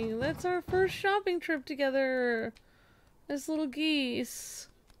shopping. That's our first shopping trip together. As little geese.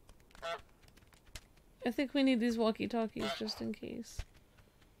 I think we need these walkie-talkies just in case.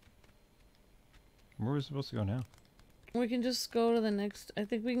 Where are we supposed to go now? We can just go to the next... I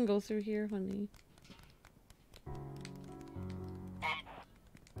think we can go through here, honey.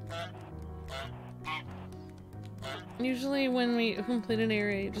 Usually when we complete an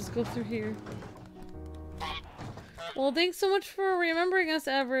area, you just go through here. Well, thanks so much for remembering us,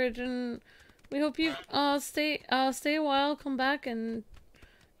 Average, and we hope you stay a while, come back, and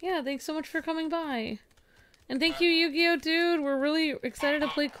yeah, thanks so much for coming by. And thank you, Yu-Gi-Oh! Dude, we're really excited to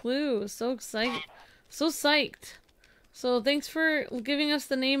play Clue. So excited. So psyched. So thanks for giving us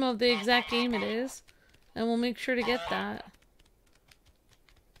the name of the exact game it is, and we'll make sure to get that.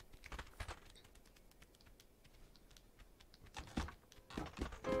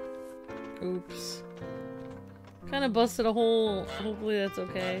 Oops. Kind of busted a hole. Hopefully that's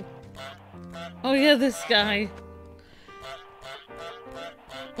okay. Oh yeah, this guy.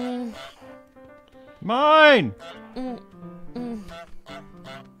 Mine!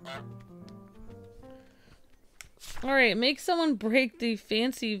 Alright, make someone break the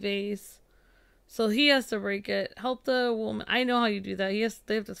fancy vase. So he has to break it. Help the woman. I know how you do that.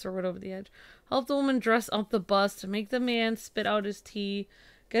 They have to throw it over the edge. Help the woman dress up the bust. Make the man spit out his tea.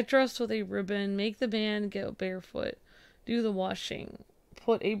 Get dressed with a ribbon. Make the man get barefoot. Do the washing.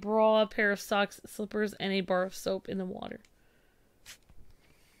 Put a bra, a pair of socks, slippers, and a bar of soap in the water.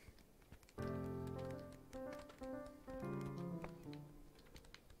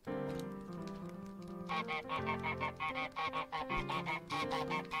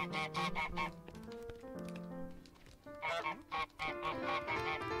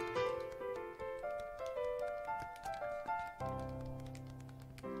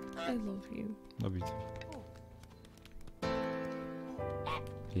 I love you. Love you too.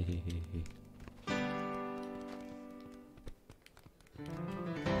 Hey, hey, hey, hey.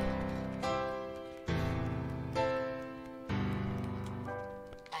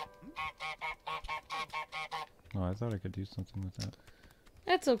 Oh, I thought I could do something with that.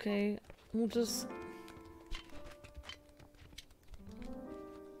 That's okay. We'll just...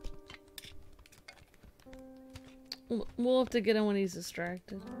 We'll have to get him when he's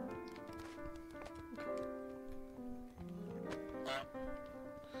distracted.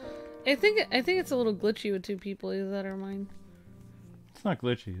 I think it's a little glitchy with two people. Either that or mine. It's not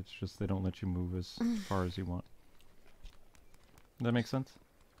glitchy, it's just they don't let you move as far as you want. Does that make sense?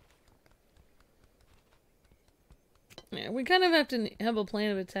 Yeah, we kind of have to have a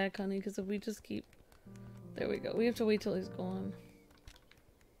plan of attack, honey, because if we just keep... There we go. We have to wait till he's gone.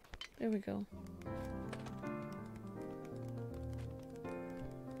 There we go.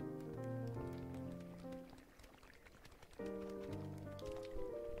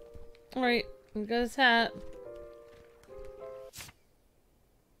 Alright, we got his hat.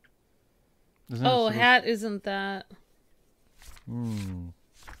 Oh, hat isn't that. Hmm.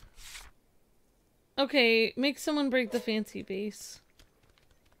 Okay, make someone break the fancy vase.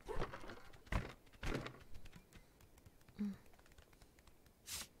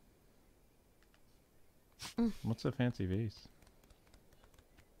 What's a fancy vase?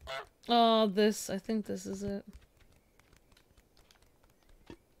 Oh, this. I think this is it.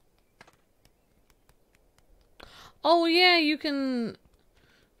 Oh, yeah, you can...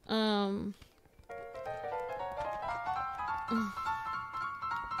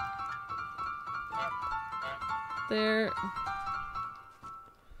 There...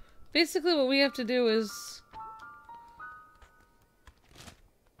 Basically what we have to do is...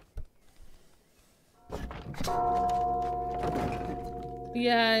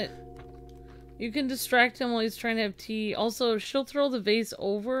 Yeah, You can distract him while he's trying to have tea. Also, she'll throw the vase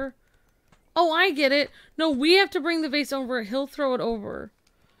over. Oh, I get it. No, we have to bring the vase over. He'll throw it over.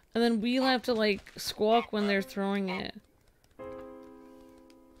 And then we'll have to, like, squawk when they're throwing it.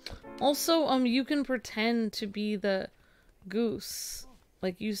 Also, you can pretend to be the goose.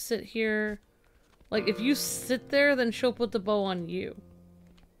 Like, you sit here. Like, if you sit there, then she'll put the bow on you.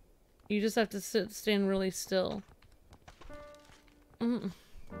 You just have to stand really still. Mm.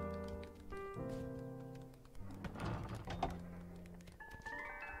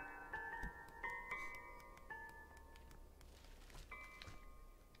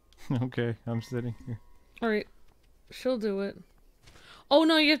 Okay, I'm sitting here. Alright. She'll do it. Oh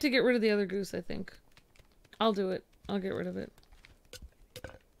no, you have to get rid of the other goose, I think. I'll do it. I'll get rid of it.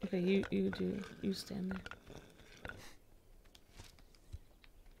 Okay, you do. You stand there.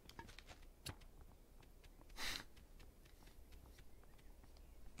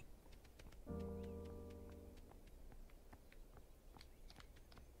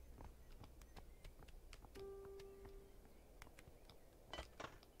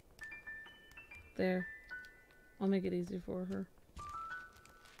 There. I'll make it easy for her.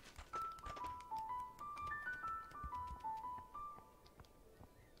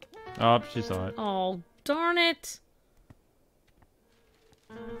 Oh, she saw it. Oh, darn it.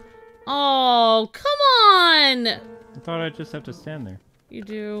 Oh, come on! I thought I'd just have to stand there. You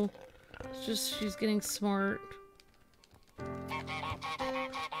do. It's just she's getting smart.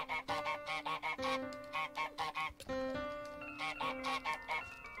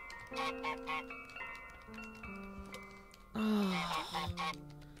 Oh.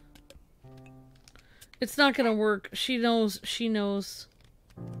 It's not gonna work. She knows. She knows.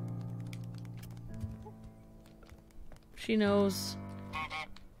 She knows.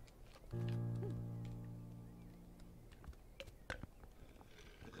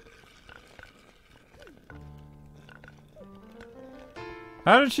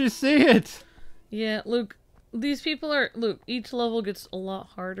 How did she see it? Yeah, Luke, these people are... Luke, each level gets a lot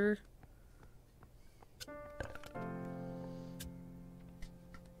harder.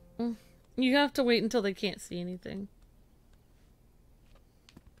 You have to wait until they can't see anything.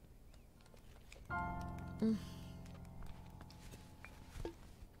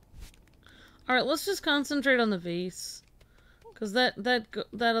 Alright, let's just concentrate on the vase. Because that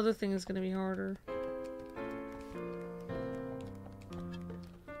other thing is going to be harder.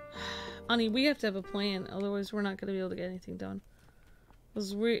 Honey, we have to have a plan, otherwise we're not going to be able to get anything done.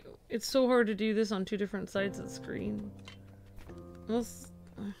 Because it's so hard to do this on two different sides of the screen.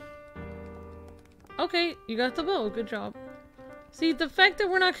 Okay, you got the bow. Good job. See, the fact that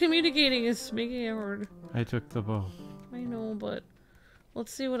we're not communicating is making it hard. I took the bow. I know, but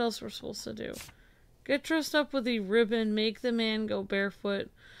let's see what else we're supposed to do. Get dressed up with a ribbon, make the man go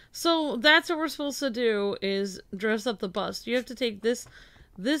barefoot. So that's what we're supposed to do, is dress up the bust. You have to take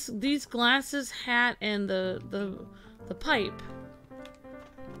these glasses, hat, and the pipe,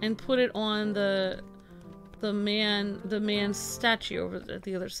 and put it on the man's statue over at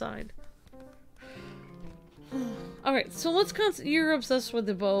the other side. Alright, so let's you're obsessed with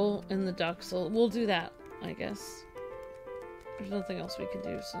the bow and the duck, so we'll do that, I guess. There's nothing else we can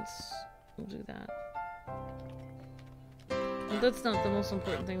do since we'll do that. Well, that's not the most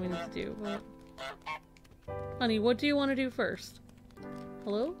important thing we need to do, but... Honey, what do you want to do first?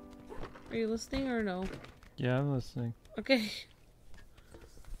 Hello? Are you listening or no? Yeah, I'm listening. Okay.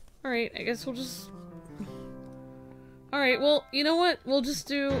 Alright, I guess we'll just... Alright, well, you know what? We'll just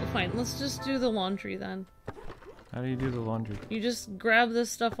do... Fine, let's just do the laundry then. How do you do the laundry? You just grab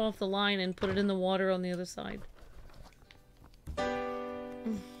this stuff off the line and put it in the water on the other side.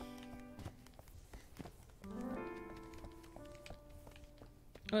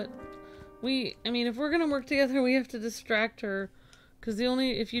 But I mean, if we're gonna work together, we have to distract her. Because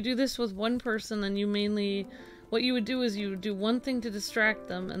if you do this with one person, then you mainly, what you would do is you would do one thing to distract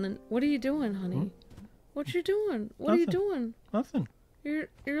them, and then, what are you doing, honey? Hmm? What you doing? What Nothing. are you doing? Nothing. You're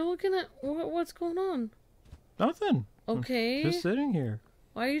looking at, what's going on? Nothing. Okay. I'm just sitting here.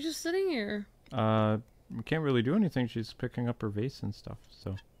 Why are you just sitting here? We can't really do anything. She's picking up her vase and stuff,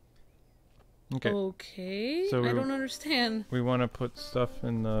 so. Okay. Okay. So I don't understand. We want to put stuff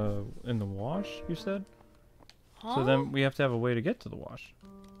in the wash, you said? Huh? So then we have to have a way to get to the wash.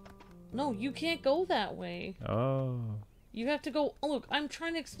 No, you can't go that way. Oh. You have to go... Oh, look, I'm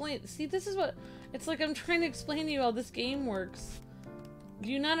trying to explain... See, this is what... It's like I'm trying to explain to you how this game works. Do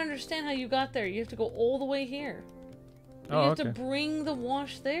you not understand how you got there? You have to go all the way here. You have to bring the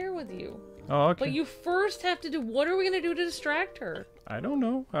wash there with you. Oh, okay. But you first have to do... What are we going to do to distract her? I don't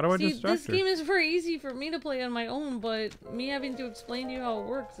know. How do I distract this her? game is very easy for me to play on my own, but me having to explain to you how it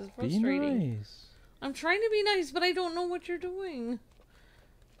works is frustrating. Be nice. I'm trying to be nice, but I don't know what you're doing.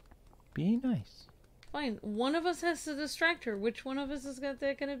 Be nice. Fine. One of us has to distract her. Which one of us is that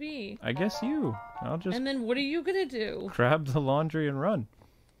going to be? I guess you. I'll just... And then what are you going to do? grab the laundry and run.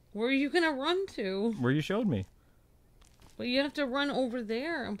 Where are you going to run to? Where you showed me. Well, you have to run over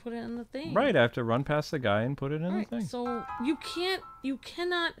there and put it in the thing. Right, I have to run past the guy and put it in the thing. So you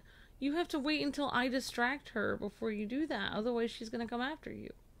cannot, you have to wait until I distract her before you do that. Otherwise, she's going to come after you.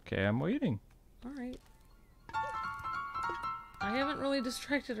 Okay, I'm waiting. Alright. I haven't really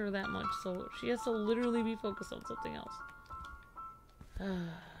distracted her that much, so she has to literally be focused on something else.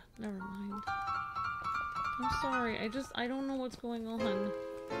 Never mind. I'm sorry, I don't know what's going on.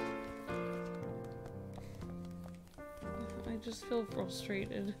 I just feel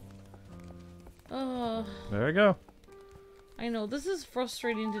frustrated. There we go. I know, this is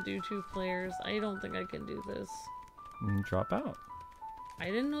frustrating to do 2 players. I don't think I can do this. Drop out. I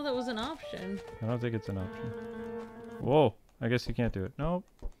didn't know that was an option. I don't think it's an option. Whoa. I guess you can't do it. Nope.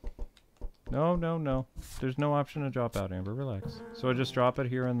 No, no, no. There's no option to drop out, Amber. Relax. So I just drop it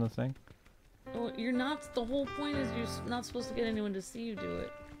here in the thing? Well, you're not... The whole point is you're not supposed to get anyone to see you do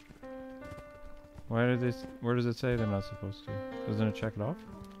it. Why did they... Where does it say they're not supposed to? Doesn't it check it off?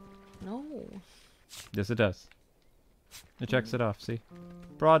 No. Yes, it does. It checks it off, see?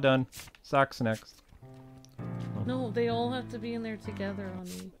 Bra done. Socks next. Oh. No, they all have to be in there together on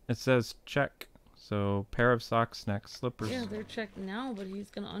me. It says check. So, pair of socks next. Slippers. Yeah, they're checked now, but he's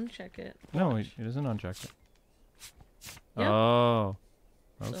gonna uncheck it. No, he doesn't uncheck it. Yep. Oh.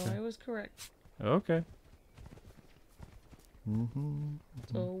 Okay. So I was correct. Okay.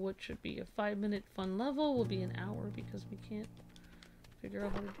 So what should be a 5-minute fun level will be an hour because we can't figure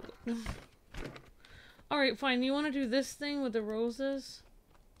out how to do it. Alright, fine. You want to do this thing with the roses?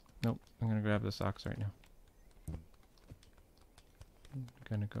 Nope. I'm gonna grab the socks right now. I'm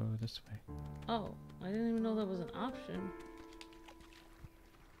gonna go this way. Oh, I didn't even know that was an option.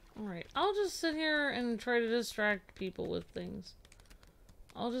 Alright, I'll just sit here and try to distract people with things.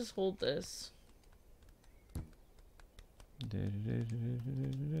 I'll just hold this.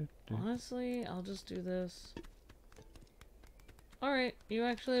 Honestly, I'll just do this. Alright, you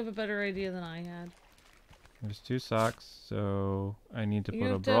actually have a better idea than I had. There's 2 socks, so I need to You put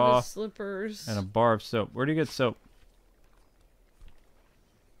a have to have bra the slippers. and a bar of soap. Where do you get soap?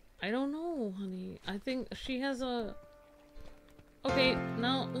 I don't know, honey. I think she has a... Okay,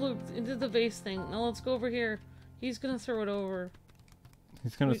 now, look, it did the vase thing. Now let's go over here. He's gonna throw it over.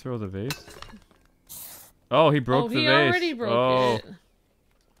 He's gonna throw the vase? Oh, he broke the vase. Oh, he already broke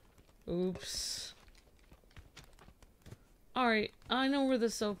it. Oops. Alright, I know where the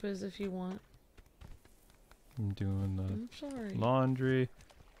soap is if you want. I'm doing the I'm sorry. laundry.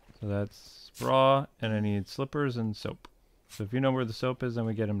 So that's bra, and I need slippers and soap. So if you know where the soap is, then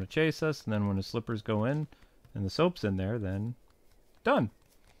we get him to chase us, and then when the slippers go in, and the soap's in there, then done.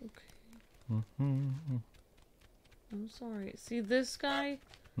 Okay. I'm sorry. See this guy?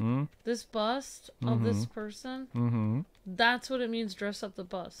 This bust of this person? That's what it means, dress up the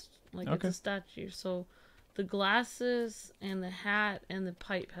bust. Like, it's a statue. So the glasses and the hat and the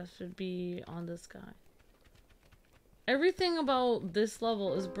pipe has to be on this guy. Everything about this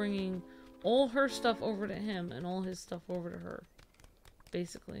level is bringing all her stuff over to him and all his stuff over to her.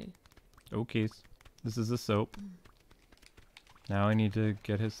 Basically. Okay. This is the soap. Now I need to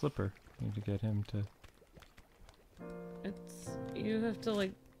get his slipper. I need to get him to... It's... You have to,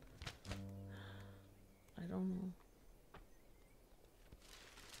 like... I don't know.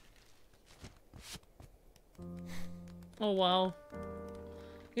 Oh, wow.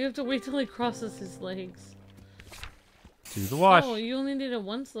 You have to wait till he crosses his legs. Do the wash. Oh, you only needed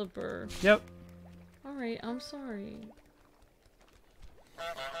 1 slipper. Yep. Alright, I'm sorry.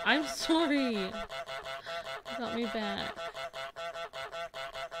 I'm sorry. You got me back.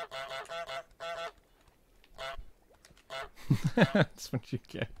 That's what you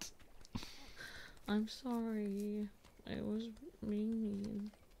get. I'm sorry. I was being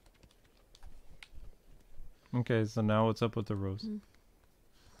mean. Okay, so now what's up with the rose?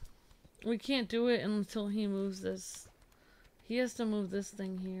 We can't do it until he moves this. He has to move this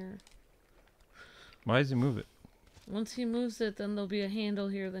thing here. Why does he move it? Once he moves it, then there'll be a handle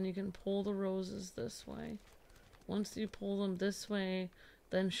here. Then you can pull the roses this way. Once you pull them this way,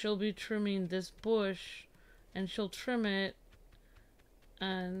 then she'll be trimming this bush. And she'll trim it.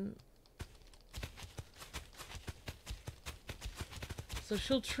 And... So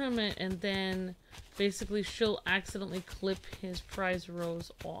she'll trim it and then... Basically, she'll accidentally clip his prize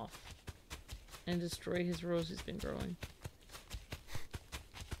rose off. and destroy his rose he's been growing.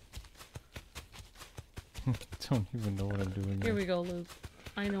 Don't even know what I'm doing. Here we go, Luke.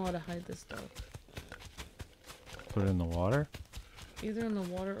 I know how to hide this stuff. Put it in the water? Either in the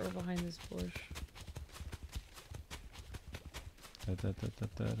water or behind this bush.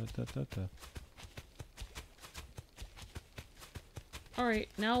 Alright,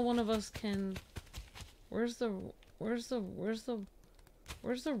 now one of us can... Where's the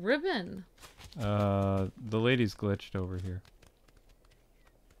ribbon? The lady's glitched over here.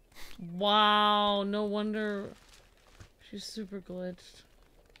 Wow, no wonder she's super glitched.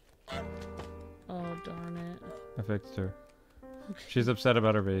 Oh, darn it. I fixed her. Okay. She's upset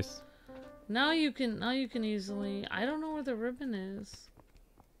about her base. Now you can easily... I don't know where the ribbon is.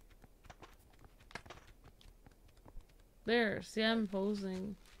 There, see, I'm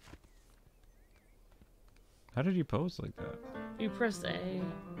posing. How did you pose like that? You press A.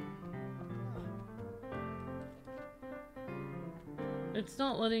 It's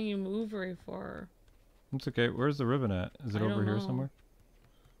not letting you move very far. It's okay. Where's the ribbon at? Is it over here somewhere?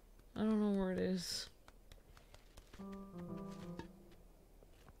 I don't know where it is.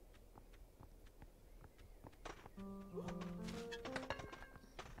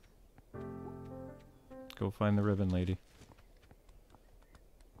 Go find the ribbon, lady.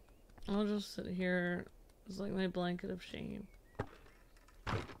 I'll just sit here. It's like my blanket of shame.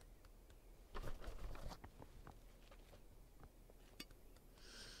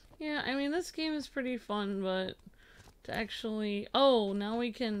 Yeah, I mean, this game is pretty fun, but to actually... Oh, now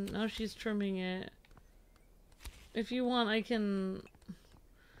we can... Now she's trimming it. If you want, I can...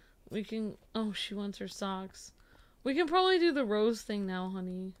 We can... Oh, she wants her socks. We can probably do the rose thing now,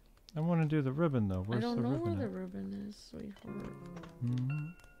 honey. I want to do the ribbon, though. Where's the ribbon? I don't know where the ribbon is, sweetheart. Mm-hmm.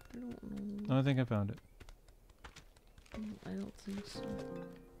 I don't know. Oh, I think I found it. I don't think so.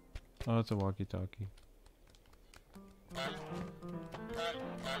 Oh, it's a walkie-talkie.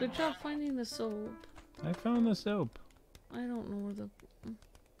 Good job finding the soap. I found the soap. I don't know where the...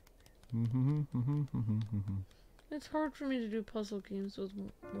 It's hard for me to do puzzle games with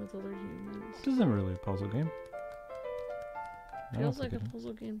other humans. This isn't really a puzzle game. Feels like a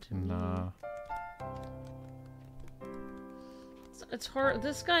puzzle game to me. Nah. It's hard.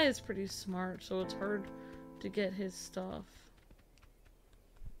 This guy is pretty smart, so it's hard to get his stuff.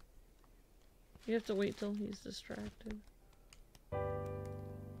 You have to wait till he's distracted.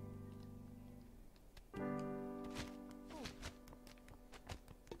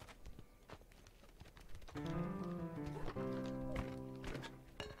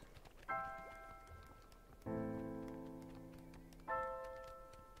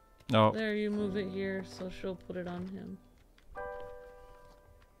 Oh. There, you move it here, so she'll put it on him.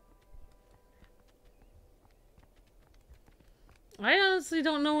 I honestly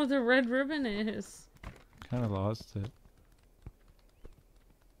don't know where the red ribbon is. Kind of lost it.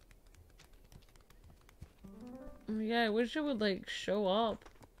 Yeah, I wish it would, like, show up.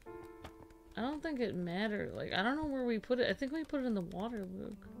 I don't think it mattered. Like, I don't know where we put it. I think we put it in the water,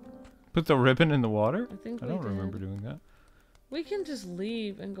 Luke. Put the ribbon in the water? I think I don't remember doing that. We can just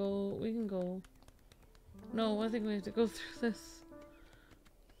leave and go. We can go. No, I think we have to go through this.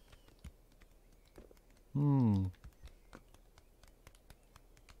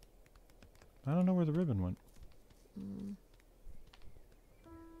 I don't know where the ribbon went.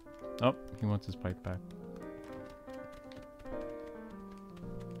 Oh, he wants his pipe back.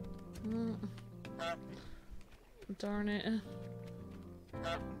 Darn it.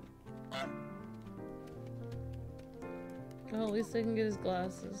 Well, at least I can get his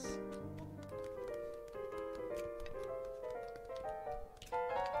glasses.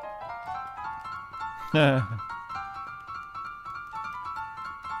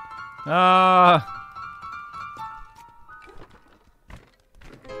 Ah!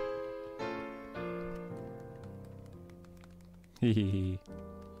 Hehehe.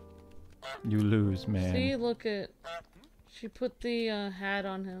 You lose, man. See, look at... She put the hat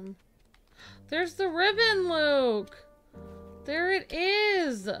on him. There's the ribbon, Luke! There it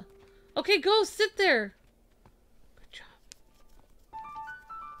is! Okay, go sit there! Good job.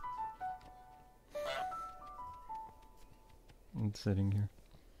 I'm sitting here.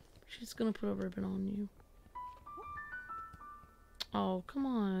 She's gonna put a ribbon on you. Oh, come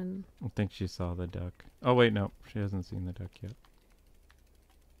on. I think she saw the duck. Oh, wait, no. She hasn't seen the duck yet.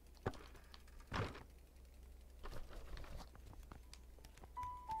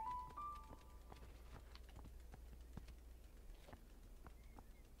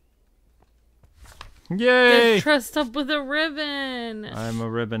 Yay! Get dressed up with a ribbon! I'm a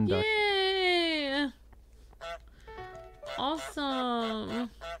ribbon duck. Yay! Awesome!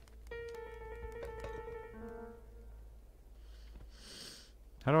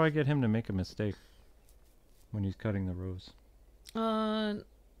 How do I get him to make a mistake when he's cutting the rows?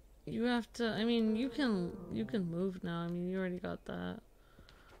 You have to, I mean, you can move now. I mean, you already got that.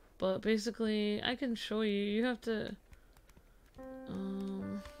 But basically, I can show you. You have to,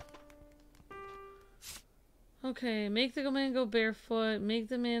 okay, make the man go barefoot, make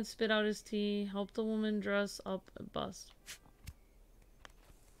the man spit out his tea, help the woman dress up a bust.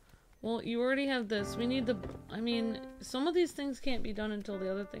 Well, you already have this. We need the, I mean, some of these things can't be done until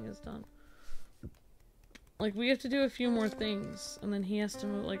the other thing is done. Like, we have to do a few more things, and then he has to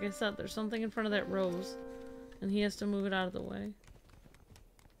move, like I said, there's something in front of that rose, and he has to move it out of the way.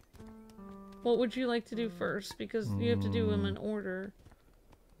 What would you like to do first? Because you have to do them in order.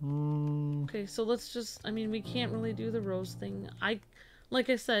 Okay, so let's just, I mean, we can't really do the rose thing.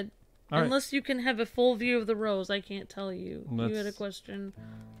 Like I said, unless you can have a full view of the rose, I can't tell you. You had a question.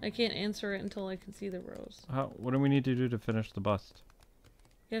 I can't answer it until I can see the rose. What do we need to do to finish the bust?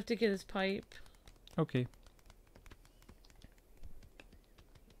 You have to get his pipe. Okay.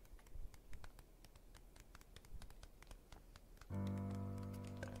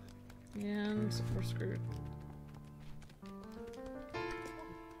 And we're screwed.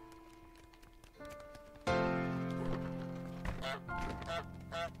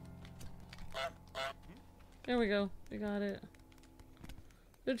 There we go. We got it.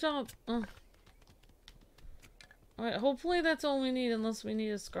 Good job. Alright, hopefully that's all we need, unless we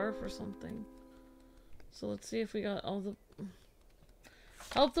need a scarf or something. So let's see if we got all the...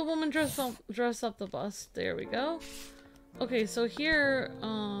 Help the woman dress up the bust. There we go. Okay, so here,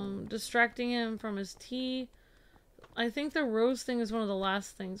 distracting him from his tea. I think the rose thing is one of the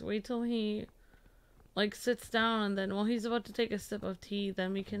last things. Wait till he, like, sits down, and then while he's about to take a sip of tea,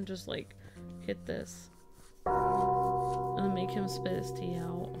 then we can just, like, hit this. And then make him spit his tea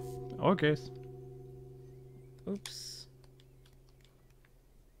out. Okay. Oops.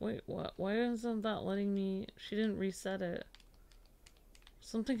 Wait, what? Why isn't that letting me... She didn't reset it.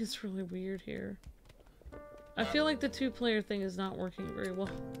 Something is really weird here. I feel like the two-player thing is not working very well.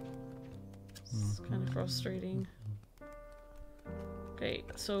 It's kind of frustrating. Okay,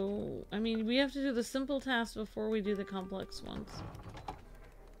 so, I mean, we have to do the simple tasks before we do the complex ones.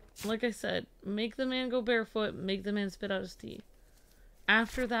 Like I said, make the man go barefoot, make the man spit out his tea.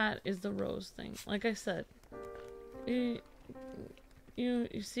 After that is the rose thing. Like I said, you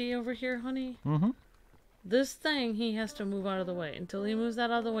see over here, honey? This thing, he has to move out of the way. Until he moves that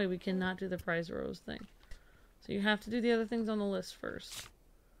out of the way, we cannot do the prize rose thing. So you have to do the other things on the list first.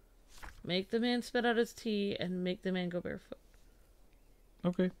 Make the man spit out his tea, and make the man go barefoot.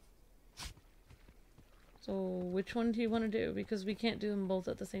 Okay. So, which one do you want to do? Because we can't do them both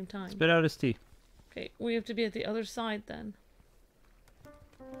at the same time. Spit out his tea. Okay, we have to be at the other side then.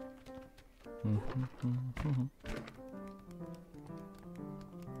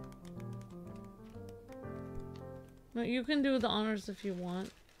 No, you can do the honors if you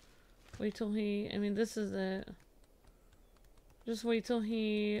want. Wait till he... I mean, this is it. Just wait till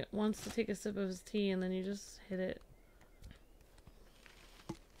he wants to take a sip of his tea, and then you just hit it.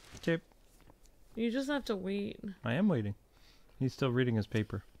 Okay. You just have to wait. I am waiting. He's still reading his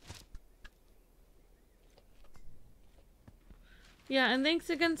paper. Yeah, and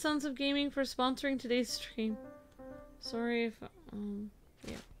thanks again, Sons of Gaming, for sponsoring today's stream. Sorry if...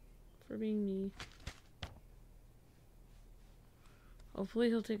 yeah. For being me. Hopefully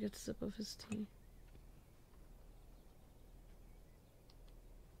he'll take a sip of his tea.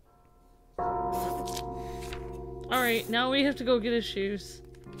 Alright, now we have to go get his shoes.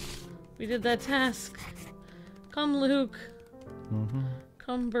 We did that task. Come, Luke.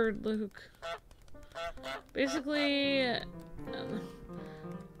 Come, bird Luke. Basically...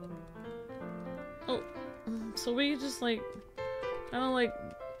 oh, so we just like... kind of like...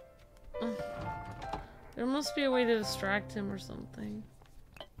 there must be a way to distract him or something.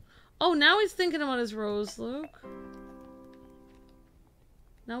 Oh, now he's thinking about his rose, Luke.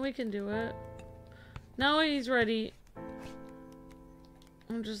 Now we can do it. Now he's ready.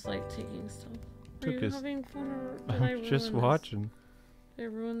 I'm just like taking stuff. Are you having fun, or did I ruin just watching. Did I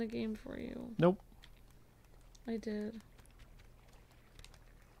ruin the game for you? Nope. I did.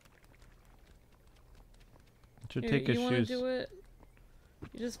 Should take his shoes. You want to do it?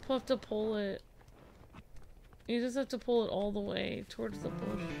 You just have to pull it. You just have to pull it all the way towards the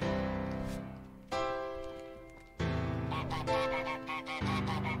bush.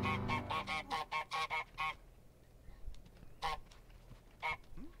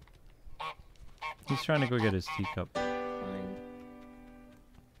 He's trying to go get his teacup. Fine.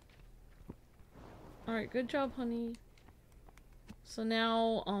 Alright, good job, honey. So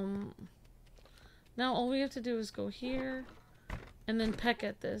now, now all we have to do is go here, and then peck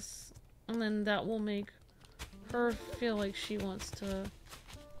at this. And then that will make her feel like she wants to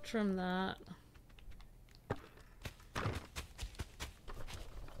trim that.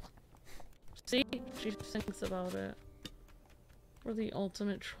 See? She thinks about it. We're the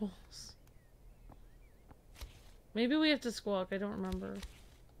ultimate trolls. Maybe we have to squawk, I don't remember.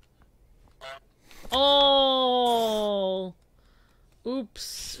 Oh!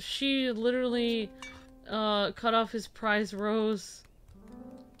 Oops. She literally cut off his prize rose.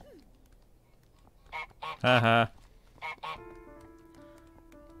 Haha.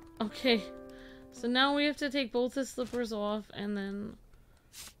 Okay. So now we have to take both his slippers off and then...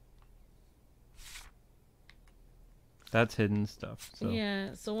 That's hidden stuff. So.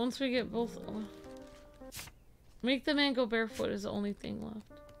 Yeah, so once we get both... Make the man go barefoot is the only thing left.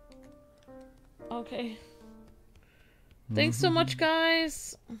 Okay. Thanks so much,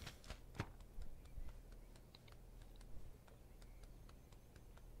 guys!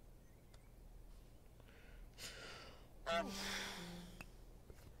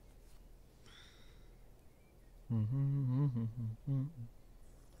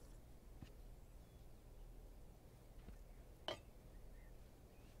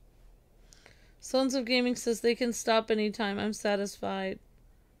 Sons of Gaming says they can stop anytime. I'm satisfied.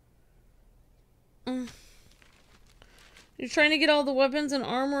 You're trying to get all the weapons and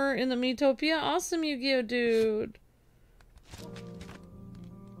armor in the Metopia? Awesome, Yu-Gi-Oh, dude.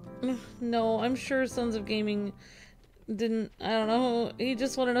 No, I'm sure Sons of Gaming didn't... I don't know. He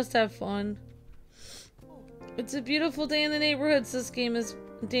just wanted us to have fun. It's a beautiful day in the neighborhood, says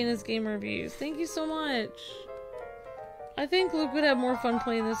Dana's Game Reviews. Thank you so much. I think Luke would have more fun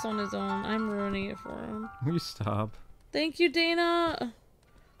playing this on his own. I'm ruining it for him. Will you stop? Thank you, Dana.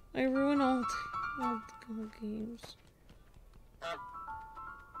 I ruin all games.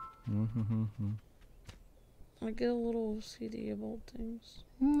 I get a little OCD about things.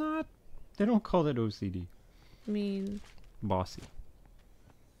 Not. They don't call it OCD. Mean. Bossy.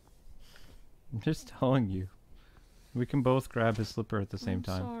 I'm just telling you. We can both grab his slipper at the same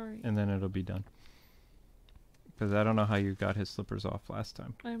time. Sorry. And then it'll be done. Because I don't know how you got his slippers off last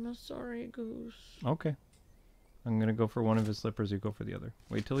time. I'm a sorry goose. Okay. I'm going to go for one of his slippers. You go for the other.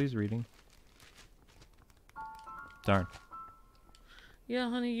 Wait till he's reading. Darn. Yeah,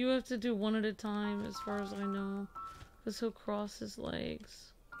 honey, you have to do one at a time as far as I know. Because he'll cross his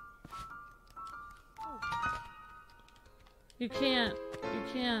legs. You can't. You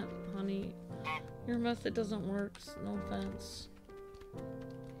can't, honey. Your method doesn't work. No offense.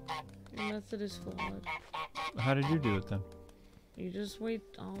 Your method is flawed. How did you do it then? You just wait.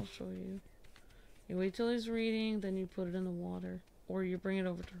 I'll show you. You wait till he's reading, then you put it in the water. Or you bring it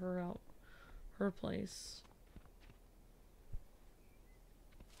over to her place.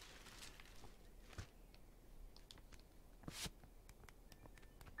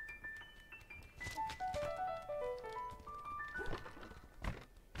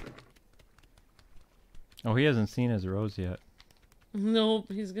 Oh, he hasn't seen his rose yet.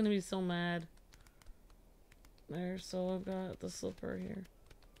 Nope, he's gonna be so mad. There, so I've got the slipper here.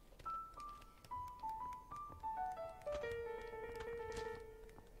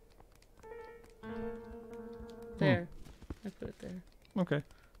 There. I put it there. Okay.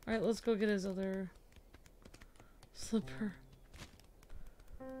 Alright, let's go get his other slipper.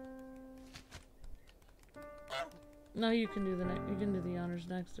 No, you can do the honors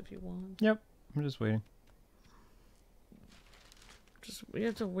next if you want. Yep. I'm just waiting. We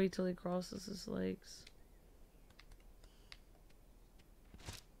have to wait till he crosses his legs.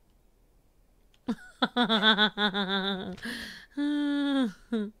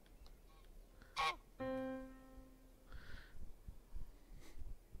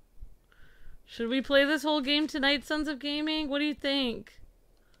 Should we play this whole game tonight, Sons of Gaming? What do you think?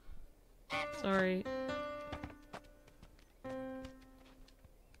 Sorry.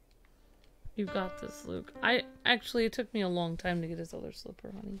 You've got this, Luke. Actually, it took me a long time to get his other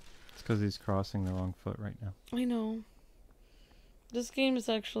slipper, honey. It's because he's crossing the wrong foot right now. I know. This game is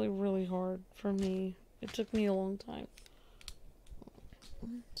actually really hard for me. It took me a long time.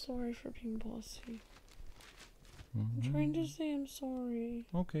 I'm sorry for being bossy. I'm trying to say I'm sorry.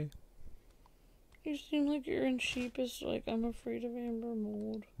 Okay. You seem like you're in sheepish, like I'm afraid of amber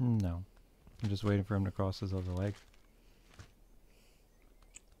mold. No. I'm just waiting for him to cross his other leg.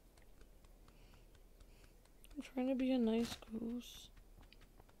 I'm trying to be a nice goose.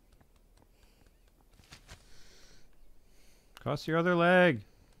 Cross your other leg.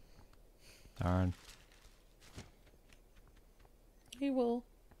 Darn. He will.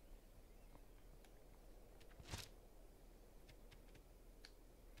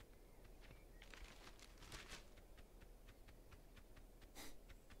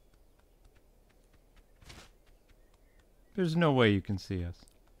 There's no way you can see us.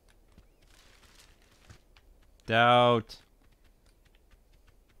 Doubt.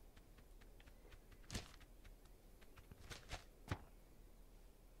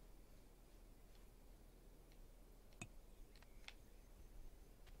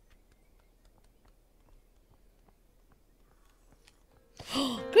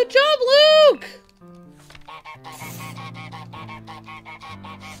 Good job, Luke!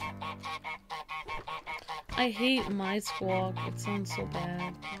 I hate my squawk. It sounds so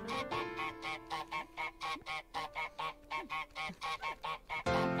bad.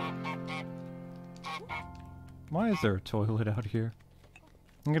 Why is there a toilet out here?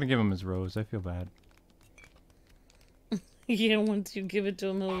 I'm gonna give him his rose. I feel bad. Yeah, once you give it to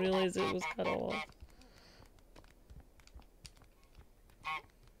him, he'll realize it was cut off.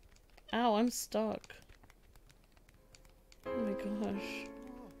 Ow, I'm stuck. Oh my gosh.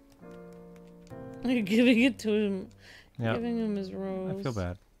 You're giving it to him. Yeah. Giving him his rose. I feel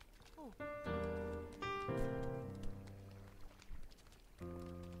bad.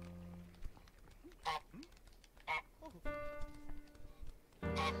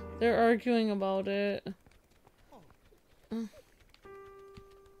 They're arguing about it.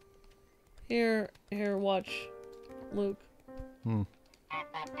 Here, watch. Luke.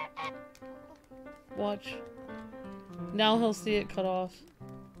 Watch. Now he'll see it cut off.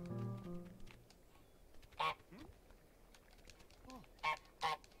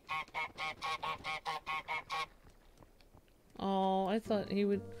 Oh, I thought he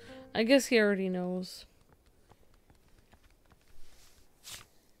would... I guess he already knows.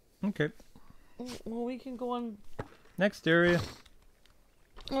 Okay. Well, we can go on... Next area.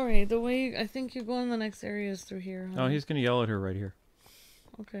 Alright, the way... I think you go in the next area is through here, huh? Oh, he's gonna yell at her right here.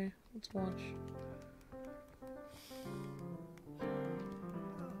 Okay, let's watch.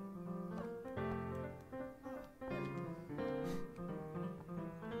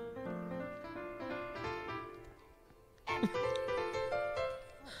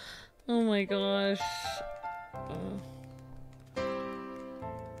 Oh my gosh.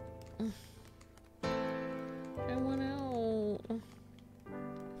 I want out.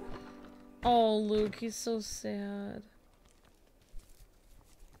 Oh, Luke, he's so sad.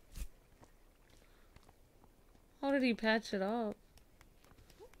 How did he patch it up?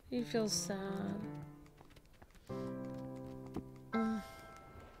 He feels sad.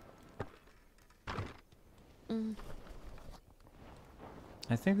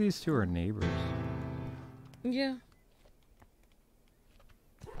 I think these two are neighbors. Yeah.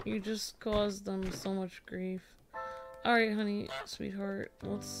 You just caused them so much grief. Alright, honey, sweetheart,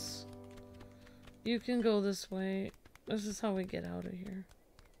 let's... You can go this way. This is how we get out of here.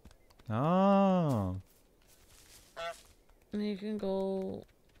 Oh. And you can go...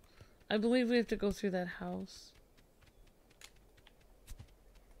 I believe we have to go through that house.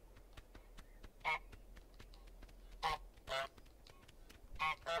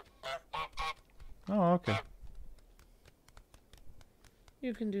 Oh, okay.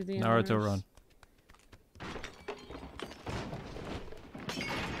 You can do the Naruto honors. run.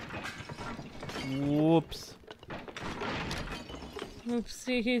 Whoops.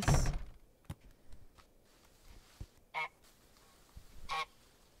 Oopsies.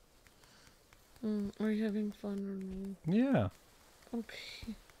 Are you having fun or no? Yeah.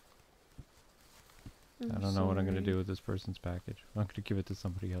 Okay. I don't know what I'm gonna do with this person's package. I'm gonna give it to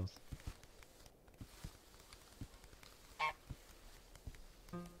somebody else.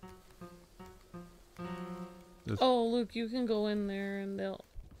 Oh, look, you can go in there and they'll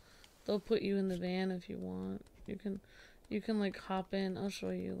put you in the van if you want. You can like hop in. I'll show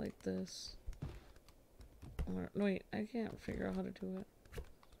you like this. Or, wait, I can't figure out how to do it.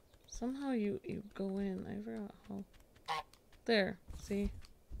 Somehow you go in. I forgot how. There, see?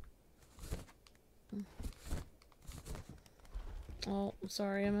 Oh,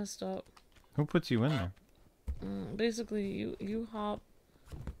 sorry, I messed up. Who puts you in there? Basically, you hop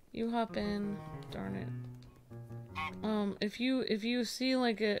in. Darn it. If you see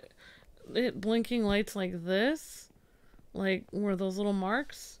like it blinking lights like this, like where those little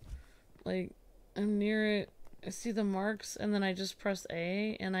marks, like I'm near it, I see the marks, and then I just press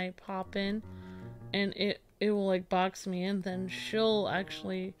A and I pop in, and it will like box me in. Then she'll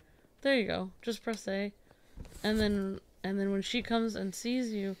actually, there you go. Just press A, and then when she comes and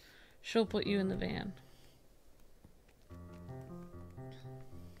sees you, she'll put you in the van.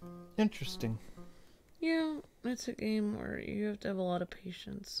 Interesting. Yeah, it's a game where you have to have a lot of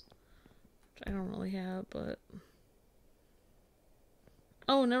patience, which I don't really have, but...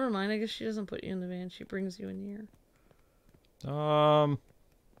 Oh, never mind. I guess she doesn't put you in the van. She brings you in here.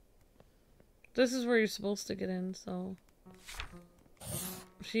 This is where you're supposed to get in, so...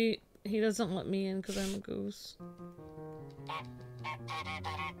 He doesn't let me in because I'm a goose.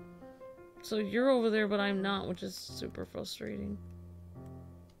 So you're over there, but I'm not, which is super frustrating.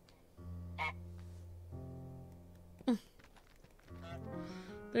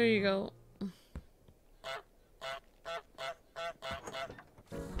 There you go.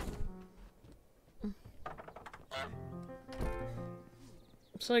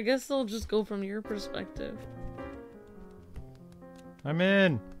 So I guess they'll just go from your perspective. I'm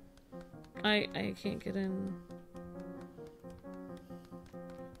in. I can't get in.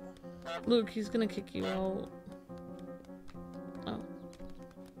 Luke, he's gonna kick you out. Oh.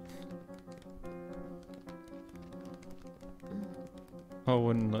 Oh,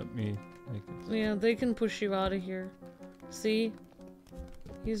 wouldn't let me make it. Yeah, they can push you out of here. See?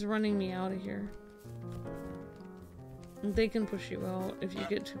 He's running me out of here. They can push you out if you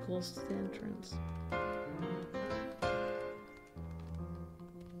get too close to the entrance.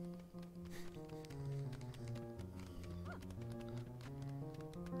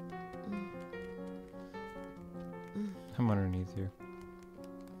 I'm underneath here.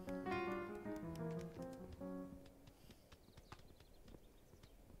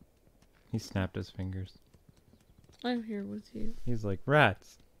 He snapped his fingers. I'm here with you. He's like,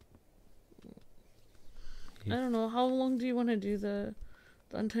 rats. I don't know. How long do you want to do the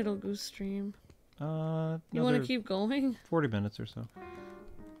Untitled Goose stream? You want to keep going? 40 minutes or so.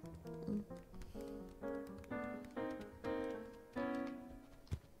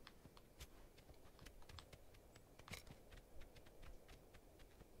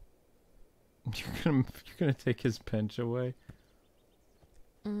 You're gonna take his bench away?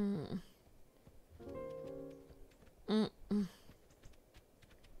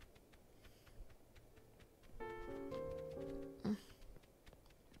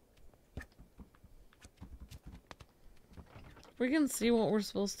 We can see what we're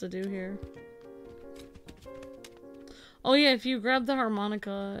supposed to do here. Oh yeah, if you grab the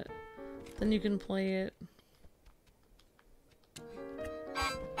harmonica, then you can play it.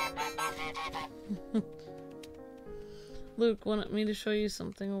 Luke wanted me to show you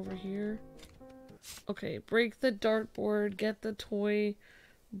something over here. Okay, break the dartboard, get the toy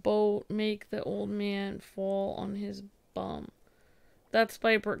boat, make the old man fall on his bum. That's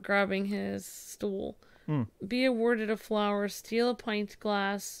by grabbing his stool. Be awarded a flower, steal a pint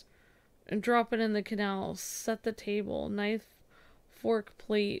glass, and drop it in the canal. Set the table, knife, fork,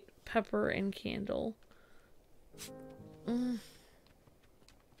 plate, pepper, and candle. I'm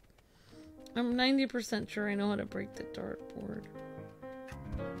 90% sure I know how to break the dartboard.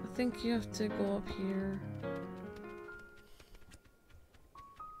 I think you have to go up here.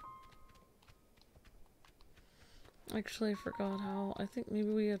 Actually, I forgot how. I think maybe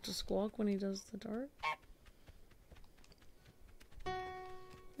we have to squawk when he does the dart.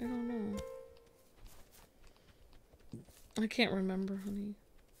 I don't know. I can't remember, honey.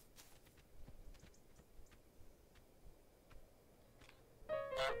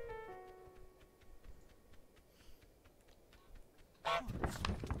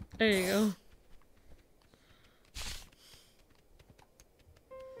 There you go.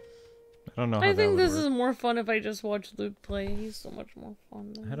 I don't know how I think this work. is more fun if I just watch Luke play. He's so much more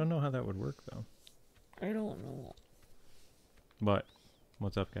fun than I don't know how that would work, though. I don't know. But,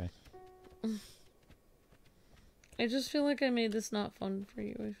 what's up, guy? I just feel like I made this not fun for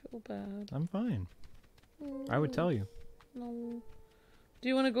you. I feel bad. I'm fine. I would tell you. No. Do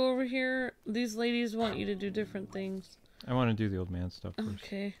you want to go over here? These ladies want you to do different things. I want to do the old man stuff first.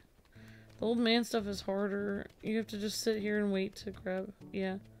 Okay. The old man stuff is harder. You have to just sit here and wait to grab...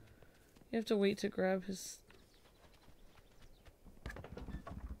 Yeah. You have to wait to grab his...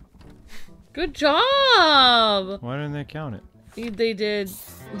 Good job! Why didn't they count it? They did.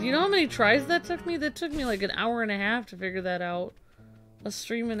 Do you know how many tries that took me? That took me like an hour and a half to figure that out. A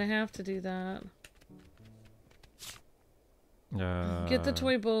stream and a half to do that. Get the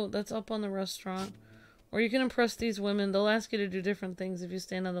toy boat that's up on the restaurant. Or you can impress these women. They'll ask you to do different things if you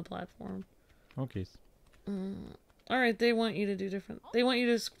stand on the platform. Okay. Alright, they want you to do different... They want you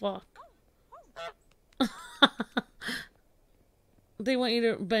to squawk. They want you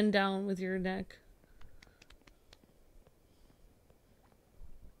to bend down with your neck.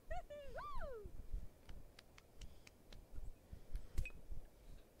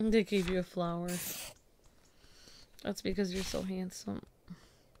 They gave you a flower. That's because you're so handsome.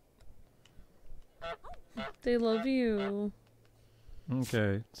 They love you.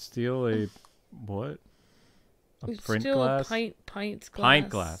 Okay. Steal a... what? A print Steal glass? a pint glass. Pint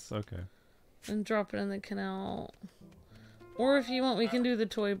glass, okay. And drop it in the canal. Or if you want, we can do the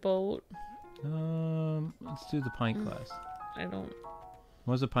toy boat. Let's do the pint glass. I don't.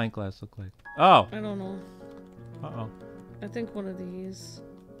 What does a pint glass look like? Oh! I don't know. Uh-oh. I think one of these.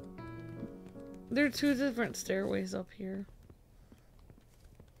 There are 2 different stairways up here.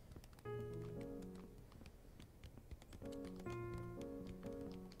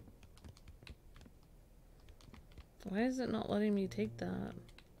 Why is it not letting me take that?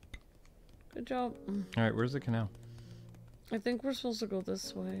 Good job. Alright, where's the canal? I think we're supposed to go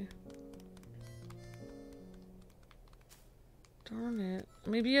this way. Darn it.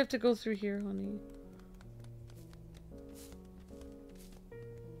 Maybe you have to go through here, honey.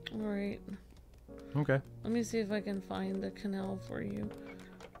 Alright. Okay. Let me see if I can find the canal for you.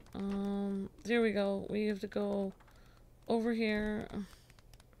 There we go. We have to go over here.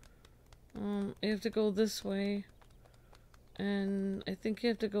 You have to go this way. And I think you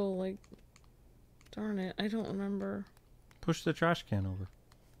have to go like... Darn it, I don't remember. Push the trash can over.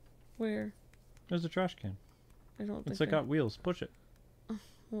 Where? There's a trash can. I don't think It's got wheels. Push it.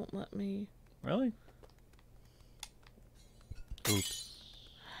 Won't let me. Really? Oops.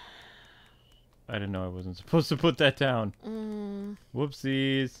 I didn't know I wasn't supposed to put that down.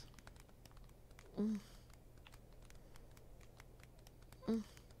 Whoopsies.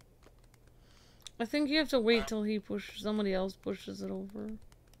 I think you have to wait till somebody else pushes it over.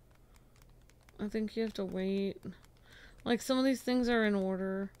 I think you have to wait. Like, some of these things are in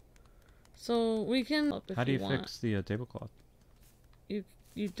order. So, we can... How do you fix the tablecloth? You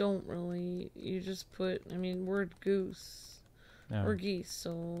don't really. You just put, I mean, word goose. Yeah. Or geese,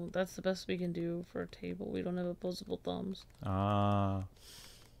 so that's the best we can do for a table. We don't have opposable thumbs. Ah.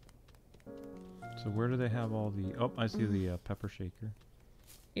 So where do they have all the... Oh, I see the pepper shaker.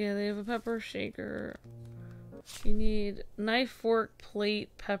 Yeah, they have a pepper shaker. You need knife, fork, plate,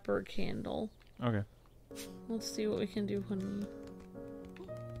 pepper, candle. Okay. Let's see what we can do, honey.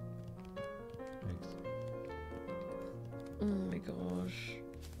 Thanks. Oh my gosh.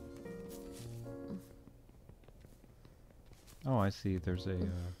 Oh, I see. There's a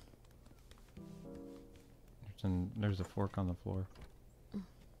there's a fork on the floor.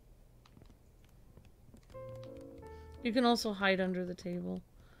 You can also hide under the table.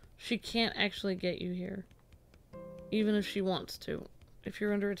 She can't actually get you here. Even if she wants to. If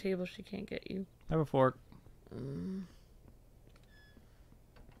you're under a table, she can't get you. I have a fork. You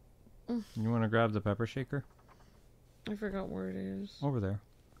want to grab the pepper shaker? I forgot where it is. Over there.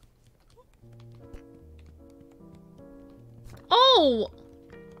 Oh!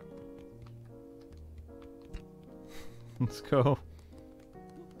 Let's go.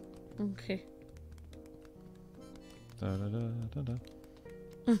 Okay. Da, da, da, da, da.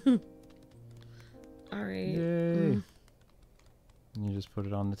 Alright. Yay! And you just put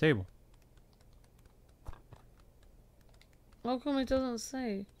it on the table. How come it doesn't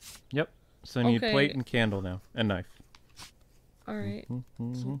say? Yep. So you need Okay. plate and candle now. And knife. Alright.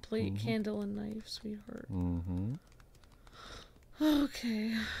 So plate, candle, and knife, sweetheart.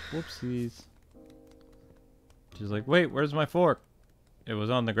 Okay. Whoopsies. She's like, wait, where's my fork? It was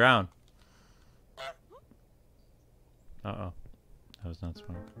on the ground. Uh-oh. That was not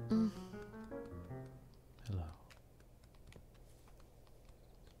smart. Hello.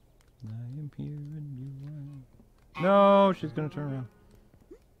 I am here and you are... No, she's gonna turn around.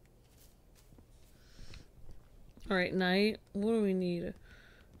 Alright, knife. What do we need?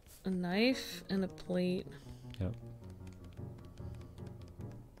 A knife and a plate. Yep.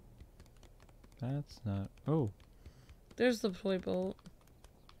 That's not... Oh. There's the toy boat.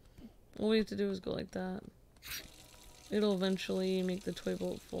 All we have to do is go like that. It'll eventually make the toy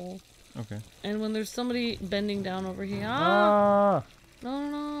boat full. Okay. And when there's somebody bending down over here... Ah! No, no,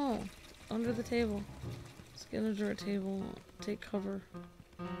 no. Under the table. Let's get under a table. Take cover.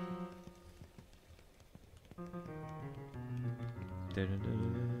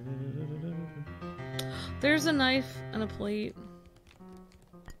 There's a knife and a plate.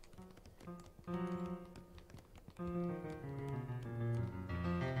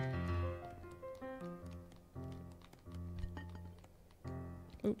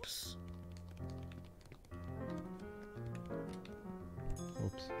 Oops.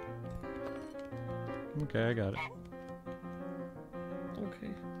 Oops. Okay, I got it.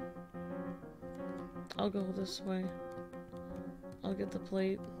 Okay. I'll go this way. I'll get the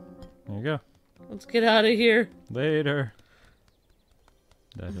plate. There you go. Let's get out of here. Later.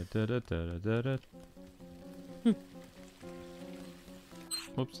 Da da da da da da da.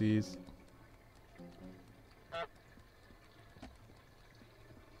 Whoopsies.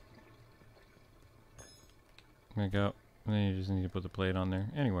 There you go. And then you just need to put the plate on there.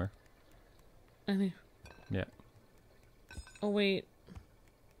 Anywhere. Any. Yeah. Oh, wait.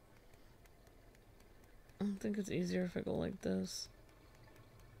 I think it's easier if I go like this.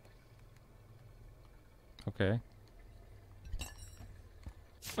 Okay.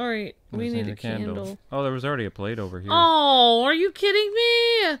 Alright, we need a candle. Oh, there was already a plate over here. Oh, are you kidding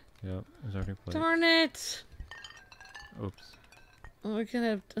me? Yep, there's already a plate. Darn it. Oops. Oh, we can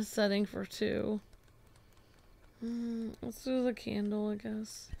have a setting for 2. Let's do the candle, I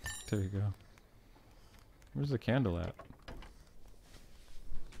guess. There you go. Where's the candle at?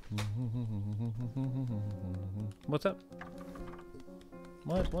 What's up?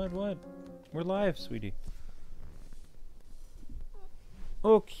 What? We're live, sweetie.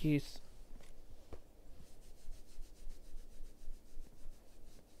 Oh, keys.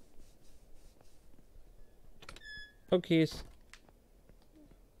 Oh, keys.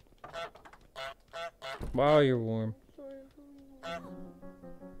 Wow, you're warm.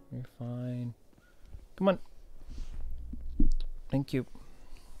 You're fine. Come on. Thank you.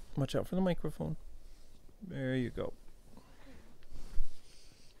 Watch out for the microphone. There you go.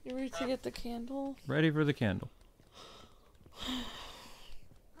 You ready to get the candle? Ready for the candle.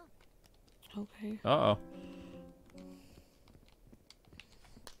 Okay. Uh-oh.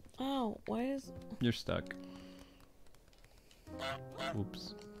 Oh, why is... You're stuck.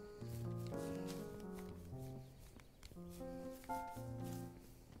 Oops.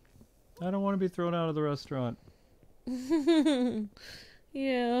 I don't want to be thrown out of the restaurant.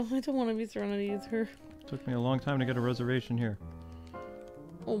 Yeah, I don't want to be thrown out either. Took me a long time to get a reservation here.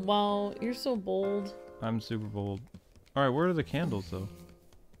 Oh, wow. You're so bold. I'm super bold. Alright, where are the candles, though?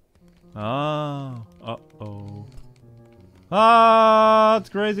 Oh. Uh-oh. Ah, it's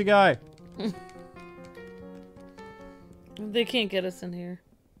crazy guy. They can't get us in here.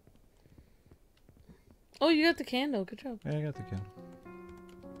 Oh, you got the candle. Good job. Yeah, I got the candle.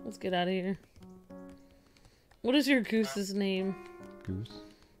 Let's get out of here. What is your goose's name? Goose.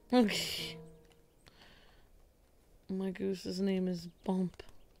 Okay. My goose's name is Bump.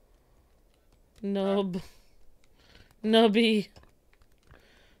 Nub. Nubby.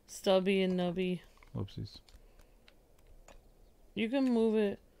 Stubby and Nubby. Whoopsies. You can move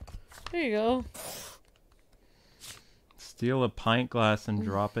it. There you go. Steal a pint glass and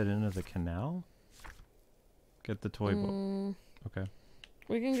drop it into the canal? Get the toy boat. Okay.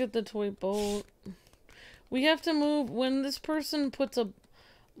 We can get the toy boat. We have to move when this person puts a...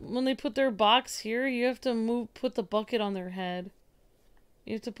 When they put their box here, you have to put the bucket on their head.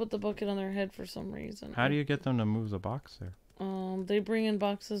 You have to put the bucket on their head for some reason. How do you get them to move the box there? They bring in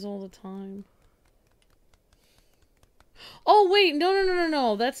boxes all the time. Oh, wait.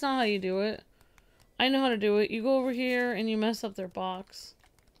 No. That's not how you do it. I know how to do it. You go over here and you mess up their box.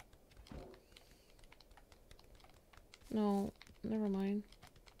 No. Never mind.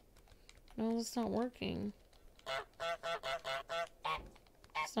 No, that's not working.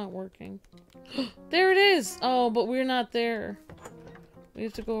 It's not working. There it is! Oh, but we're not there. We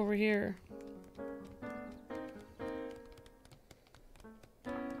have to go over here.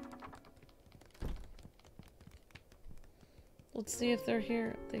 Let's see if they're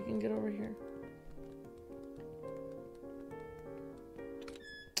here. They can get over here.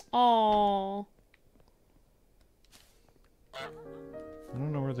 Oh. I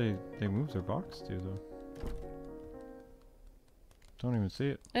don't know where they move their box to, though. Don't even see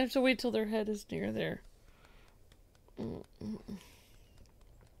it. I have to wait till their head is near there.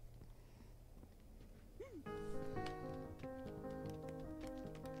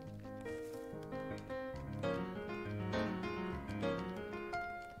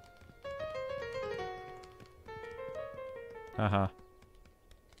 Haha.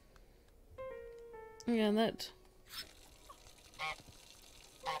 Yeah, that...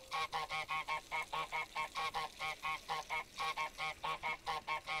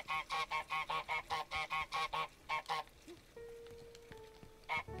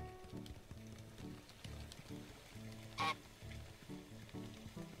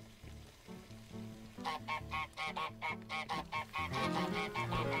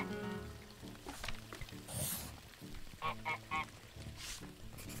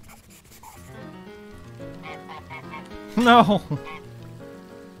 No!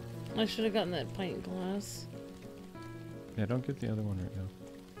 I should have gotten that pint glass. Yeah, don't get the other one right now.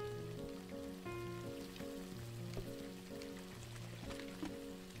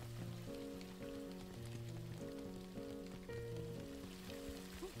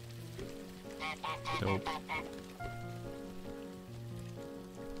 Dope.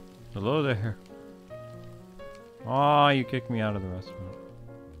 Hello there. Aw, you kicked me out of the restaurant.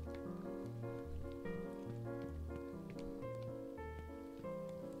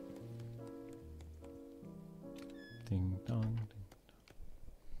 Ding dong, ding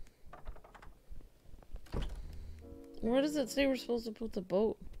dong. Where does it say we're supposed to put the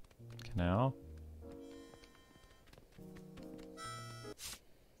boat? Canal?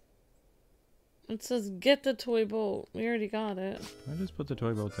 It says get the toy boat. We already got it. I just put the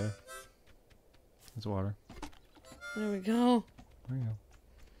toy boat there. It's water. There we go. There you go.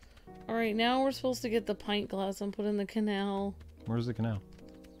 Alright, now we're supposed to get the pint glass and put in the canal. Where's the canal?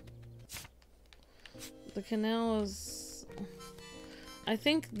 The canal is... I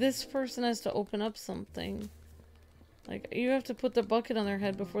think this person has to open up something. Like, you have to put the bucket on their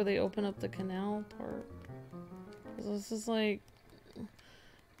head before they open up the canal part. 'Cause this is like...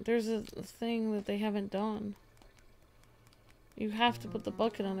 There's a thing that they haven't done. You have to put the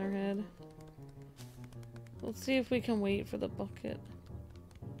bucket on their head. Let's see if we can wait for the bucket.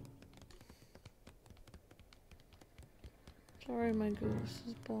 Sorry, my goose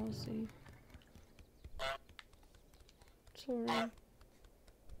is bossy. Sorry. I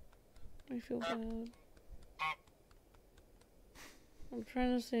feel bad. I'm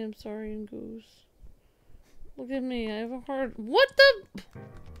trying to say I'm sorry in goose. Look at me, I have a hard— What the—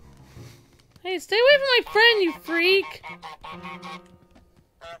 Hey, stay away from my friend, you freak!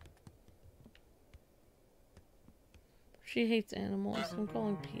 She hates animals, so I'm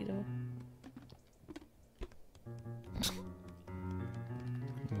calling PETA.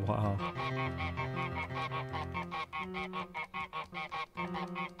 Wow.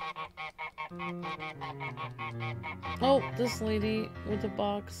 Oh, this lady with the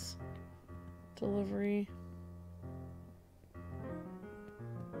box delivery.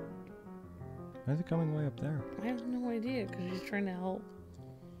 Why is it coming way up there? I have no idea, because she's trying to help.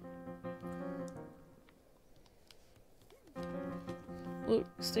 Luke,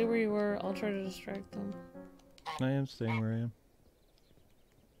 stay where you were. I'll try to distract them. I am staying where I am.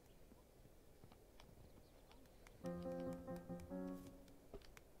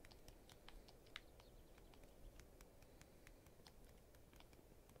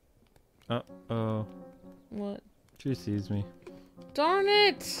 Uh-oh. What? She sees me. Darn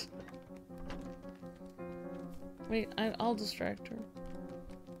it! Wait, I'll distract her.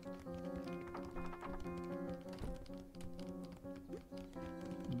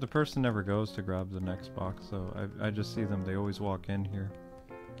 The person never goes to grab the next box, so I just see them. They always walk in here.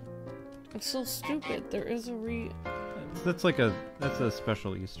 It's so stupid. There is a That's a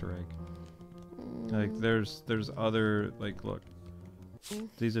special Easter egg. Like there's other, like, look.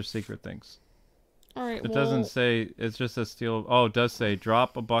 These are secret things. Alright, It doesn't say, it's just a steel. Oh, it does say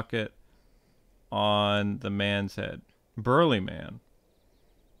drop a bucket on the man's head. Burly man.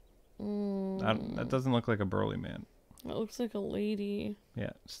 That doesn't look like a burly man. It looks like a lady. Yeah,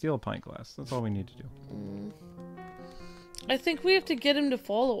 steal a pint glass. That's all we need to do. I think we have to get him to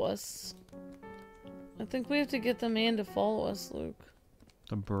follow us. I think we have to get the man to follow us, Luke.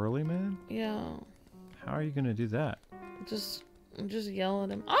 The burly man? Yeah. How are you gonna do that? Just yell at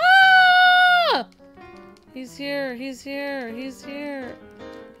him. Ah! He's here, he's here, he's here.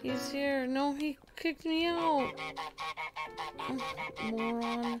 He's here. No, he kicked me out.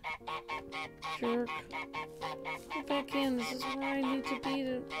 Moron. Jerk. Go back in. This is where I need to be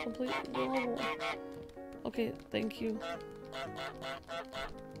to complete the level. Okay, thank you.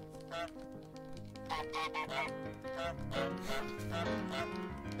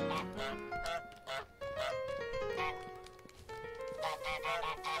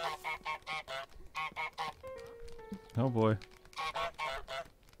 Oh boy.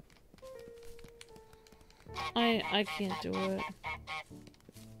 I can't do it.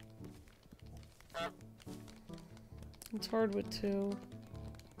 It's hard with two.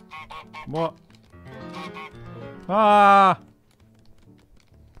 What? Ah!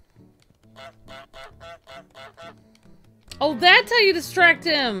 Oh, that's how you distract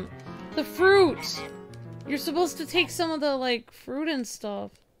him! The fruit! You're supposed to take some of the, like, fruit and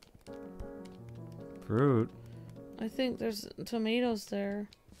stuff. Fruit? I think there's tomatoes there.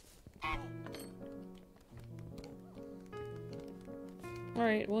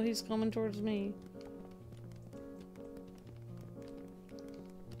 Alright, well, he's coming towards me.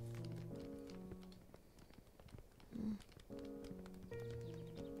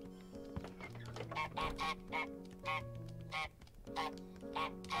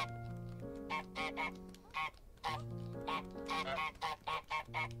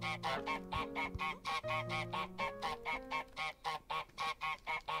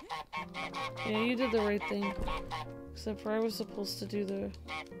 Yeah, you did the right thing. Except for I was supposed to do the...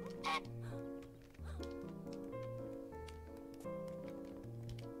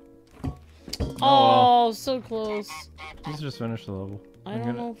 Oh, well. So close. Let's just finish the level. I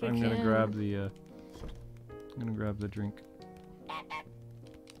don't know if we can. I'm gonna grab the drink.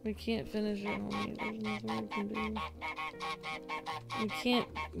 We can't finish it, homie. There's nothing we can do. We can't.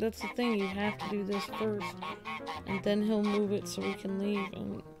 That's the thing. You have to do this first. And then he'll move it so we can leave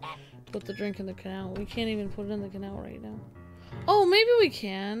and put the drink in the canal. We can't even put it in the canal right now. Oh, maybe we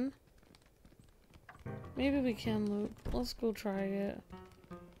can. Maybe we can, Luke. Let's go try it.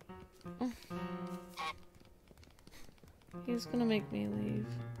 Oh. He's gonna make me leave.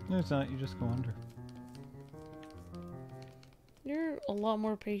 No, it's not. You just go under. You're a lot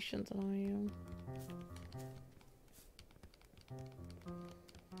more patient than I am.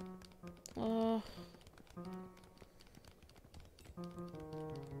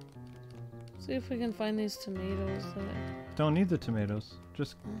 See if we can find these tomatoes that... Don't need the tomatoes.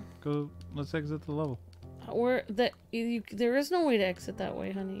 Just go... Let's exit the level. There is no way to exit that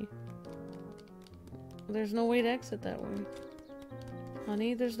way, honey. There's no way to exit that way.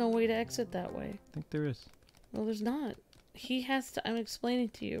 Honey, there's no way to exit that way. I think there is. No, there's not. He has to... I'm explaining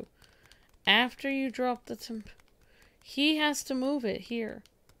to you. After you drop the he has to move it here.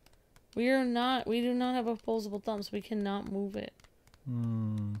 We do not have opposable thumbs. We cannot move it.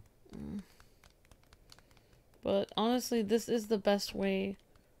 But honestly, this is the best way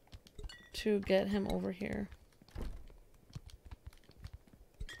to get him over here.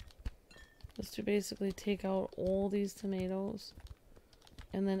 Is to basically take out all these tomatoes.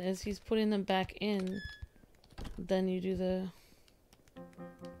 And then as he's putting them back in, then you do the...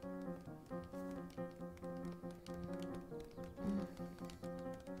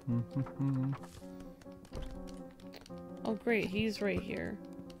 Oh great, he's right here.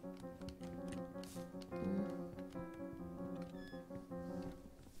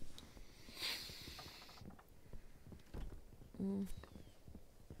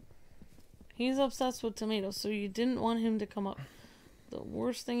 He's obsessed with tomatoes, so you didn't want him to come up. The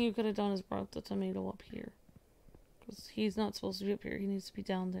worst thing you could have done is brought the tomato up here. Because he's not supposed to be up here, he needs to be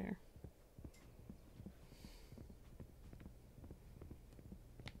down there.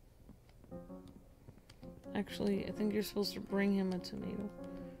 Actually, I think you're supposed to bring him a tomato.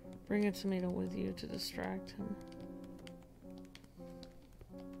 Bring a tomato with you to distract him.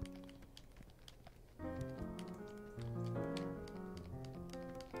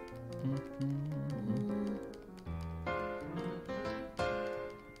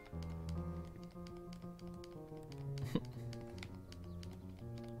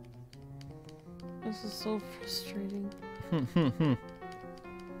 This is so frustrating.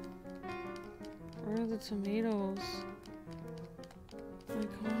 Where are the tomatoes? Oh my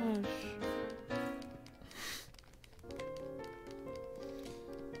gosh.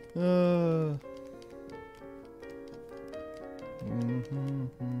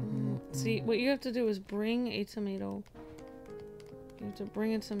 See, what you have to do is bring a tomato. You have to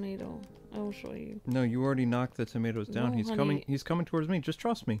bring a tomato. I will show you. No, you already knocked the tomatoes down. No, He's honey. coming. He's coming towards me. Just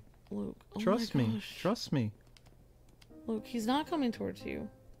trust me. Luke, oh Trust my me. gosh. Trust me. Luke, he's not coming towards you.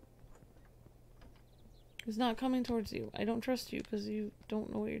 He's not coming towards you. I don't trust you because you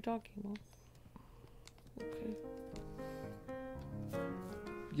don't know what you're talking about. Okay.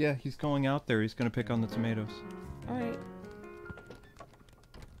 Yeah, he's going out there. He's gonna pick on the tomatoes. Alright.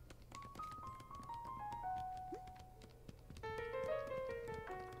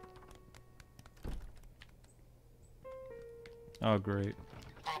 Oh, great.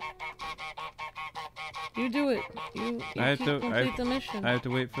 You do it. You complete the mission. I have to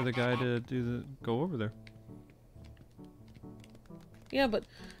wait for the guy to go over there. Yeah, but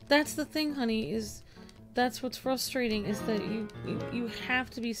that's the thing, honey, is that's what's frustrating, is that you have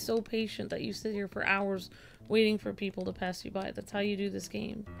to be so patient that you sit here for hours waiting for people to pass you by. That's how you do this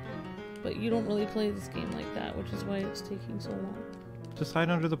game. But you don't really play this game like that, which is why it's taking so long. Just hide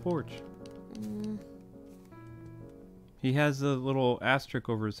under the porch. He has a little asterisk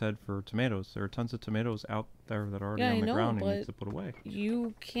over his head for tomatoes. There are tons of tomatoes out there that are already on the ground and he needs to put away.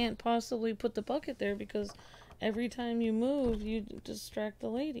 You can't possibly put the bucket there because every time you move, you distract the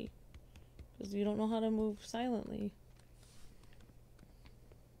lady. Because you don't know how to move silently.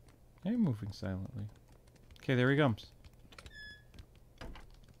 I'm moving silently. Okay, there he comes.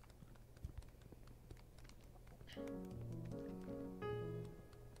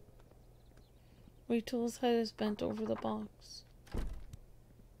 Wait till his head is bent over the box.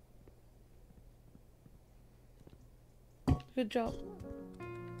 Good job.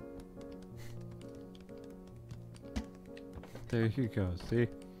 There you go, see?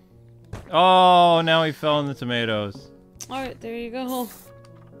 Oh, now he fell in the tomatoes. Alright, there you go.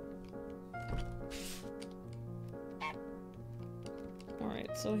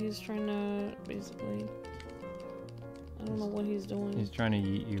 Alright, so he's trying to basically... I don't know what he's doing. He's trying to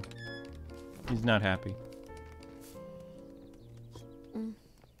yeet you. He's not happy.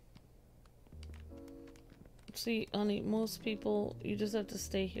 See, honey, most people, you just have to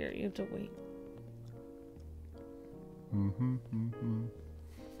stay here. You have to wait.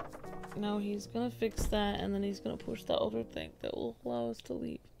 Now he's gonna fix that, and then he's gonna push the other thing that will allow us to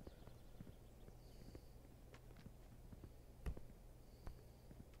leave.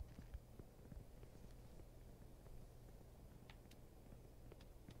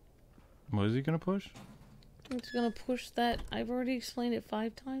 What is he gonna push? He's gonna push that. I've already explained it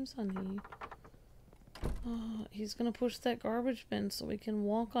 5 times, honey. He's gonna push that garbage bin so we can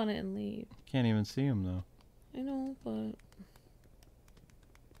walk on it and leave. Can't even see him though. I know, but...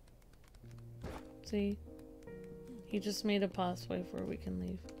 See? He just made a pathway where we can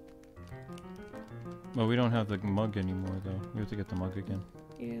leave. Well, we don't have the mug anymore though. We have to get the mug again.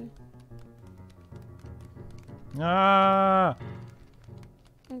 Yeah. Ah!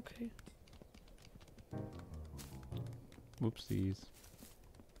 Okay. Whoopsies.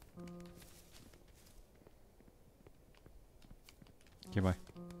 Okay, bye.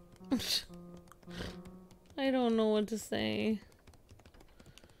 I don't know what to say.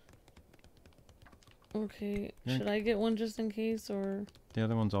 Okay, Yeah. should I get one just in case, or... The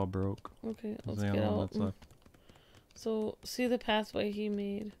other one's all broke. Okay, That's let's the get only one out. that's left. So, see the pathway he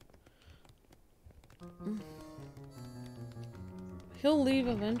made. He'll leave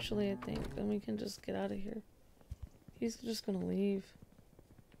eventually, I think. Then we can just get out of here. He's just gonna leave.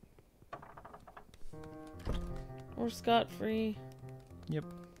 We're scot-free. Yep.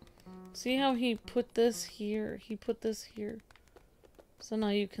 See how he put this here? He put this here. So now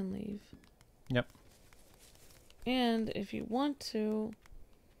you can leave. Yep. And if you want to,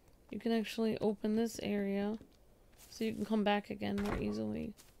 you can actually open this area so you can come back again more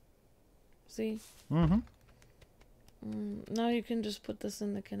easily. See? Mm-hmm. Now you can just put this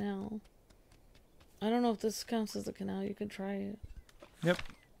in the canal. I don't know if this counts as a canal. You could try it. Yep.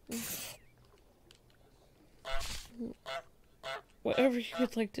 Whatever you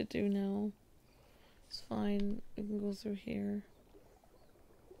would like to do now. It's fine. You can go through here.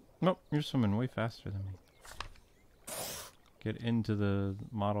 Nope, you're swimming way faster than me. Get into the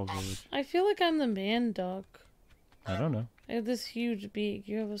model village. I feel like I'm the man duck. I don't know. I have this huge beak.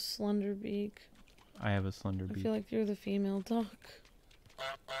 You have a slender beak. I have a slender I beak. feel like you're the female duck.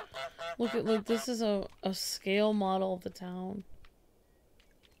 Look, this is a scale model of the town.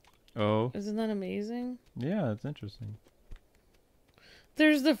 Oh. Isn't that amazing? Yeah, that's interesting.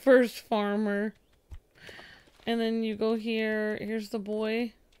 There's the first farmer. And then you go here. Here's the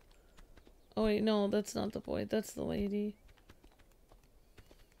boy. Oh wait, no, that's not the boy. That's the lady.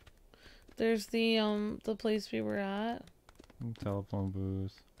 There's the place we were at. Telephone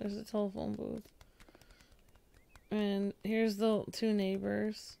booth. There's a telephone booth. And here's the 2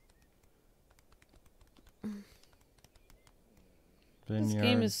 neighbors. Vineyard. This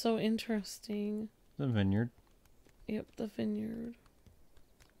game is so interesting. The vineyard. Yep, the vineyard.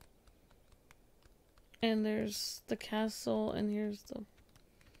 And there's the castle, and here's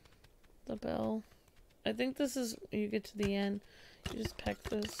the bell. I think this is, you get to the end, you just peck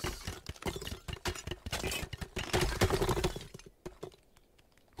this.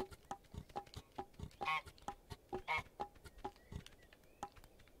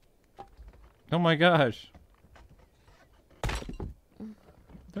 Oh my gosh.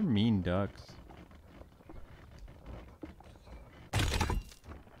 They're mean ducks.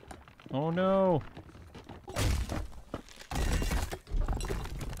 Oh no.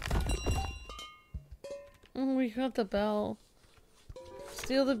 Oh, we got the bell.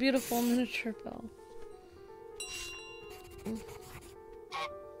 Steal the beautiful miniature bell.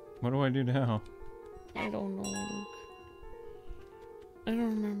 What do I do now? I don't know, Luke. I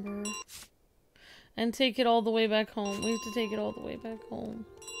don't remember. And take it all the way back home. We have to take it all the way back home.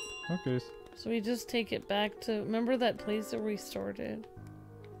 Okay. So we just take it back to... Remember that place that we started?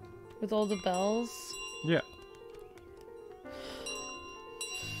 With all the bells? Yeah.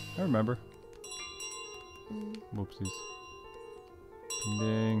 I remember. Whoopsies. Ding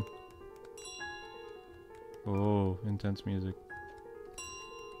ding. Oh, intense music.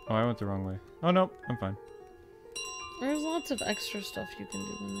 Oh, I went the wrong way. Oh no, I'm fine. There's lots of extra stuff you can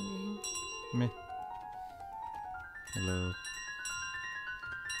do in the game. Me. Hello.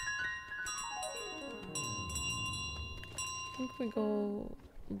 I think we go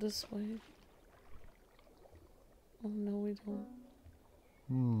this way. Oh no, we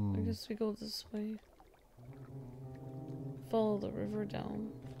don't. I guess we go this way. Follow the river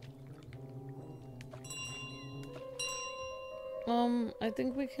down. I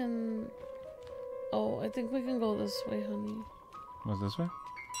think we can... Oh, I think we can go this way, honey. What's this way?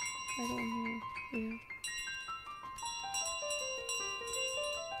 I don't know.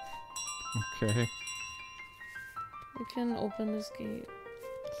 Yeah. Okay. We can open this gate.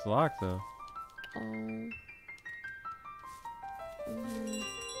 It's locked though. Oh.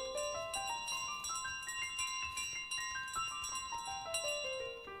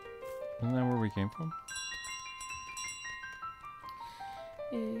 Isn't that where we came from?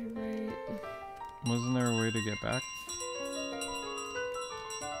 Yeah, you're right. Wasn't there a way to get back?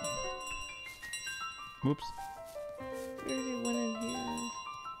 Oops. We already went in here.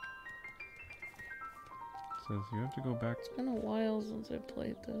 It says you have to go back. It's been a while since I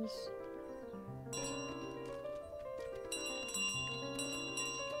played this.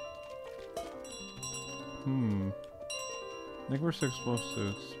 I think we're supposed to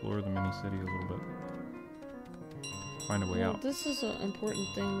explore the mini city a little bit. Find a way out. This is an important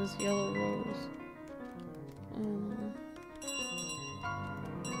thing, this yellow rose.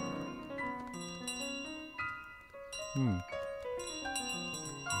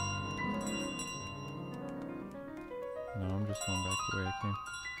 No, I'm just going back the way I came.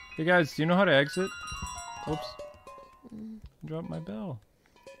 Hey guys, do you know how to exit? Oops. Dropped my bell.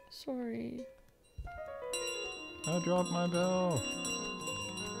 Sorry. I dropped my bell.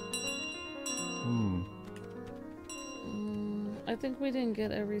 I think we didn't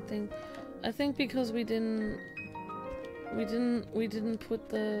get everything. I think because we didn't put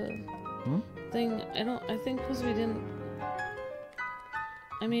the thing. I think because we didn't.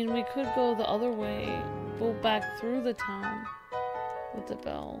 I mean, we could go the other way, go back through the town with the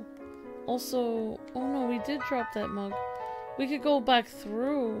bell. Also, oh no, we did drop that mug. We could go back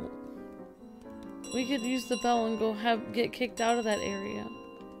through. We could use the bell and get kicked out of that area.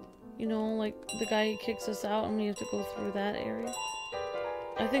 You know, like the guy kicks us out and we have to go through that area.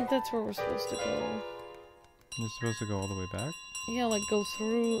 I think that's where we're supposed to go. You're supposed to go all the way back? Yeah, like go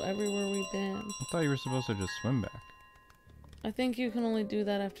through everywhere we've been. I thought you were supposed to just swim back. I think you can only do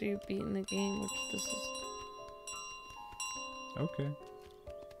that after you've beaten the game, which this is. Okay.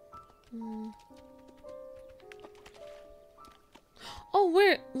 Oh,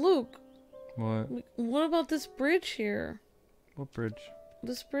 where? Luke! What? What about this bridge here? What bridge?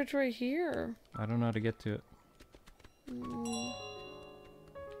 This bridge right here. I don't know how to get to it.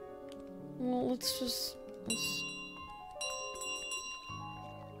 Well, let's...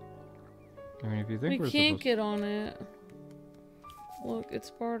 I mean, if you think we we're can't supposed get on it. Look, it's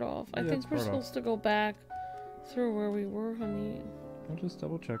barred off. I Yeah, think it's we're barred off. supposed to go back through where we were, honey. I'm just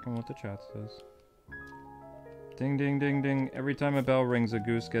double checking what the chat says. Ding ding ding ding. Every time a bell rings, a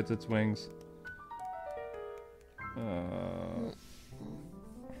goose gets its wings.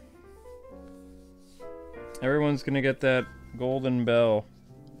 Everyone's gonna get that golden bell.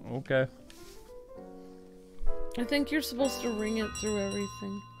 Okay. I think you're supposed to ring it through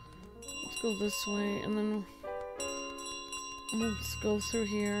everything. Let's go this way, and then let's go through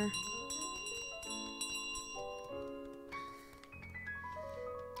here.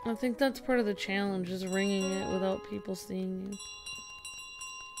 I think that's part of the challenge, is ringing it without people seeing you.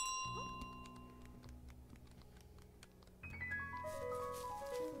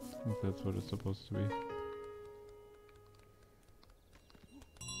 I think that's what it's supposed to be.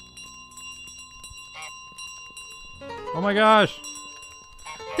 Oh my gosh!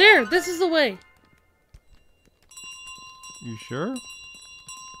 There! This is the way! You sure?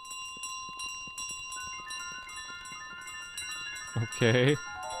 Okay.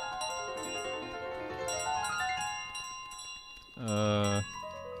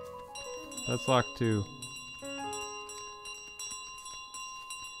 That's locked too.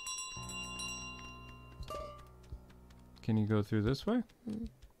 Can you go through this way?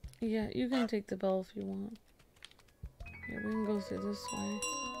 Yeah, you can take the bell if you want. Yeah, we can go through this way.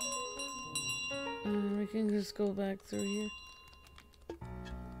 We can just go back through here.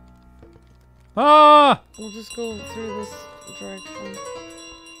 Ah! We'll just go through this direction.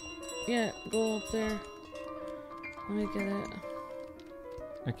 Yeah, go up there. Let me get it.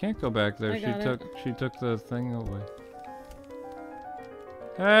 I can't go back there. I got it. She took the thing away.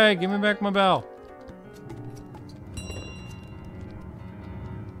 Hey, give me back my bell.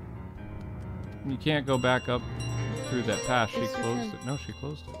 You can't go back up through that path. She Yes, you closed can. it. No, she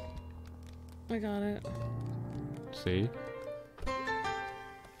closed it. I got it. See?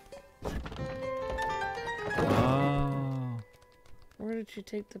 Oh. Where did you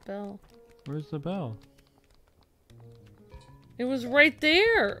take the bell? Where's the bell? It was right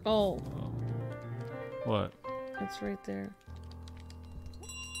there! Oh, What? it's right there.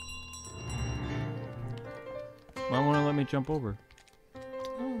 Why won't it let me jump over? I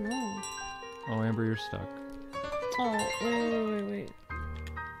don't know. Oh, Amber, you're stuck. Oh, wait.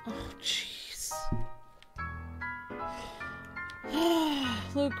 Oh, jeez.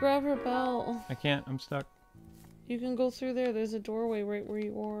 Luke, grab her bell. I can't. I'm stuck. You can go through there. There's a doorway right where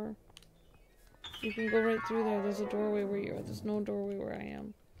you are. You can go right through there. There's a doorway where you are. There's no doorway where I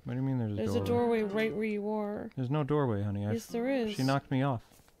am. What do you mean there's a doorway? There's a doorway right where you are. There's no doorway, honey. Yes, there is. She knocked me off.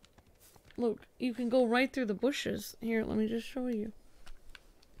 Look, you can go right through the bushes. Here, let me just show you.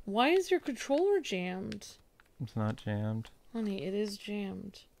 Why is your controller jammed? It's not jammed. Honey, it is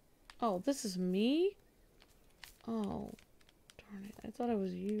jammed. Oh, this is me? Oh, darn it. I thought it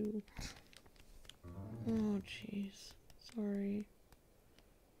was you. Oh, jeez. Sorry.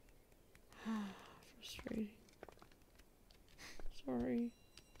 Frustrating. Sorry.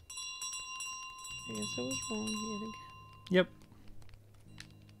 I guess I was wrong yet again. Yep.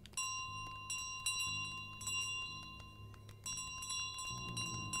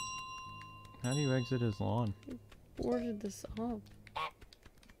 How do you exit his lawn? I boarded this up.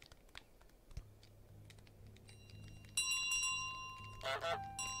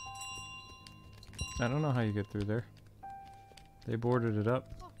 I don't know how you get through there. They boarded it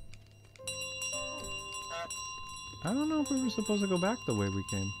up. I don't know if we were supposed to go back the way we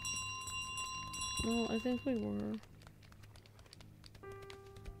came. Well, I think we were.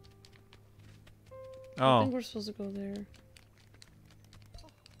 I think we're supposed to go there.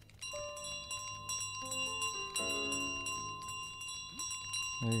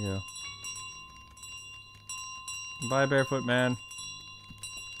 There you go. Bye, Barefoot Man.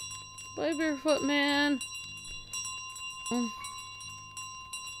 Bye, Barefoot Man. Mm.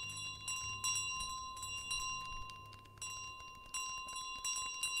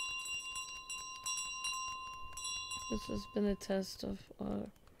 This has been a test of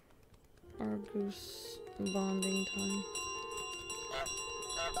our goose bonding time.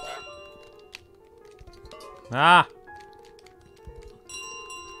 Ah!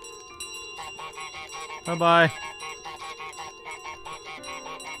 Bye-bye.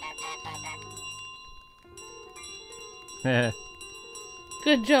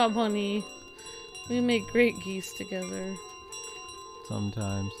 Good job, honey. We make great geese together.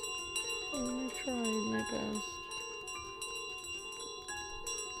 Sometimes. I tried my best.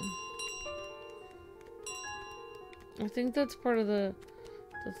 I think that's part of the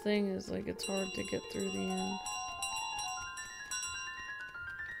thing is like it's hard to get through the end.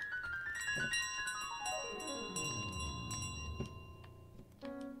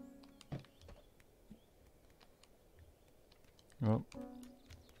 Oh.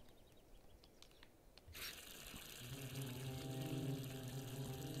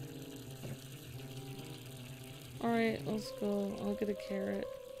 Alright, let's go. I'll get a carrot.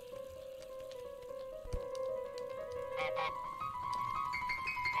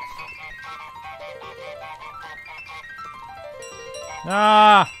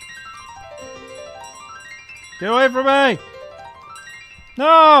 Ah! Get away from me!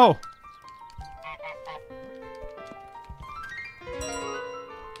 No!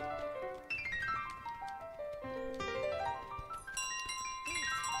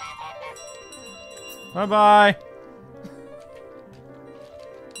 Bye-bye!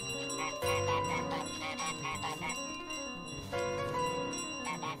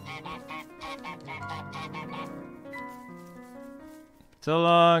 So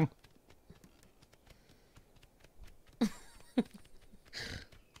long. I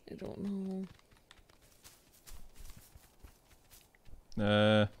don't know.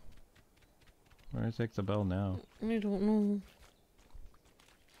 Where takes the bell now? I don't know.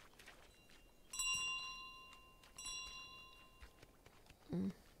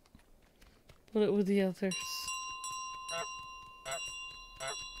 Put it with the others.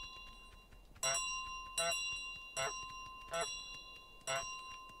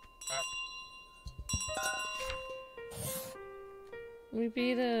 We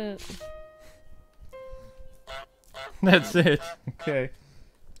beat it. That's it. Okay.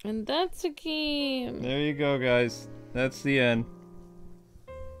 And that's a game. There you go, guys. That's the end.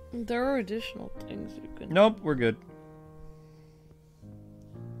 There are additional things you can... Nope, we're good.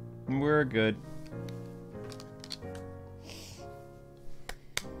 We're good.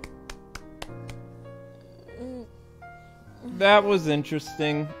 That was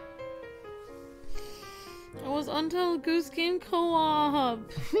interesting. It was Untitled Goose Game Co-op.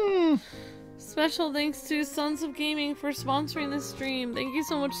 Special thanks to Sons of Gaming for sponsoring this stream. Thank you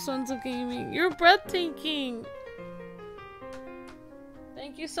so much, Sons of Gaming. You're breathtaking.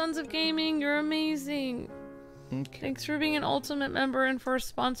 Thank you, Sons of Gaming. You're amazing. Okay. Thanks for being an Ultimate member and for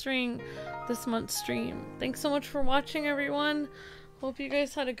sponsoring this month's stream. Thanks so much for watching, everyone. Hope you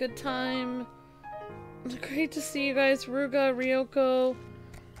guys had a good time. It's great to see you guys. Ruga, Ryoko,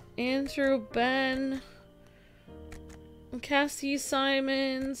 Andrew, Ben, Cassie,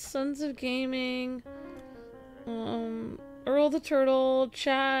 Simon, Sons of Gaming, Earl the Turtle,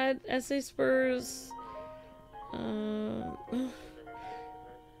 Chad, SA Spurs,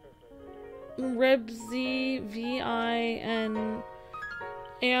 Rebzy, VI,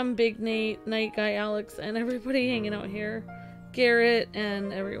 and Big Nate, Night Guy Alex, and everybody hanging out here. Garrett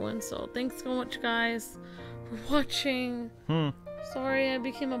and everyone. So thanks so much, guys, for watching. Sorry I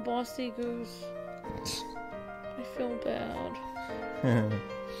became a bossy goose. I feel bad.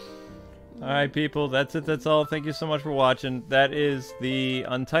 Alright, people, that's it. That's all. Thank you so much for watching. That is the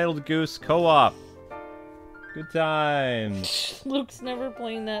Untitled Goose co-op. Good times. Luke's never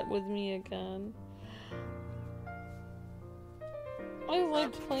playing that with me again. I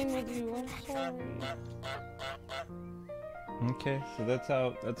liked playing with you. I'm sorry. Okay, so that's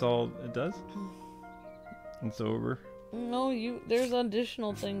all it does? It's over? No, there's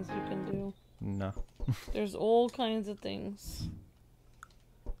additional things you can do. No. There's all kinds of things.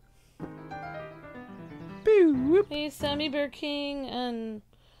 Hey, Sammy Bear King and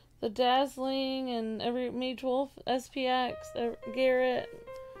the Dazzling and Mage Wolf, SPX, Garrett,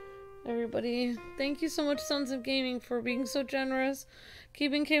 everybody. Thank you so much, Sons of Gaming, for being so generous,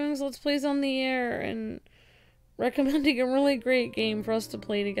 keeping Kwings Let's Plays on the air, and recommending a really great game for us to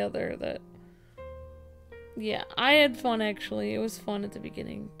play together. Yeah, I had fun, actually. It was fun at the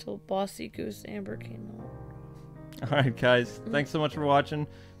beginning, till Bossy Goose Amber came out. Alright, guys. Thanks so much for watching.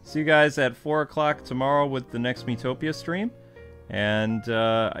 See you guys at 4 o'clock tomorrow with the next Metopia stream. And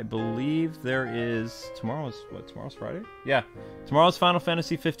I believe there is... Tomorrow's Friday? Yeah. Tomorrow's Final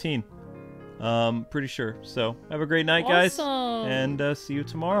Fantasy 15. Pretty sure. So, have a great night, guys. Awesome. And see you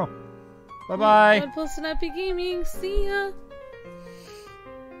tomorrow. Bye-bye. God bless and happy gaming. See ya.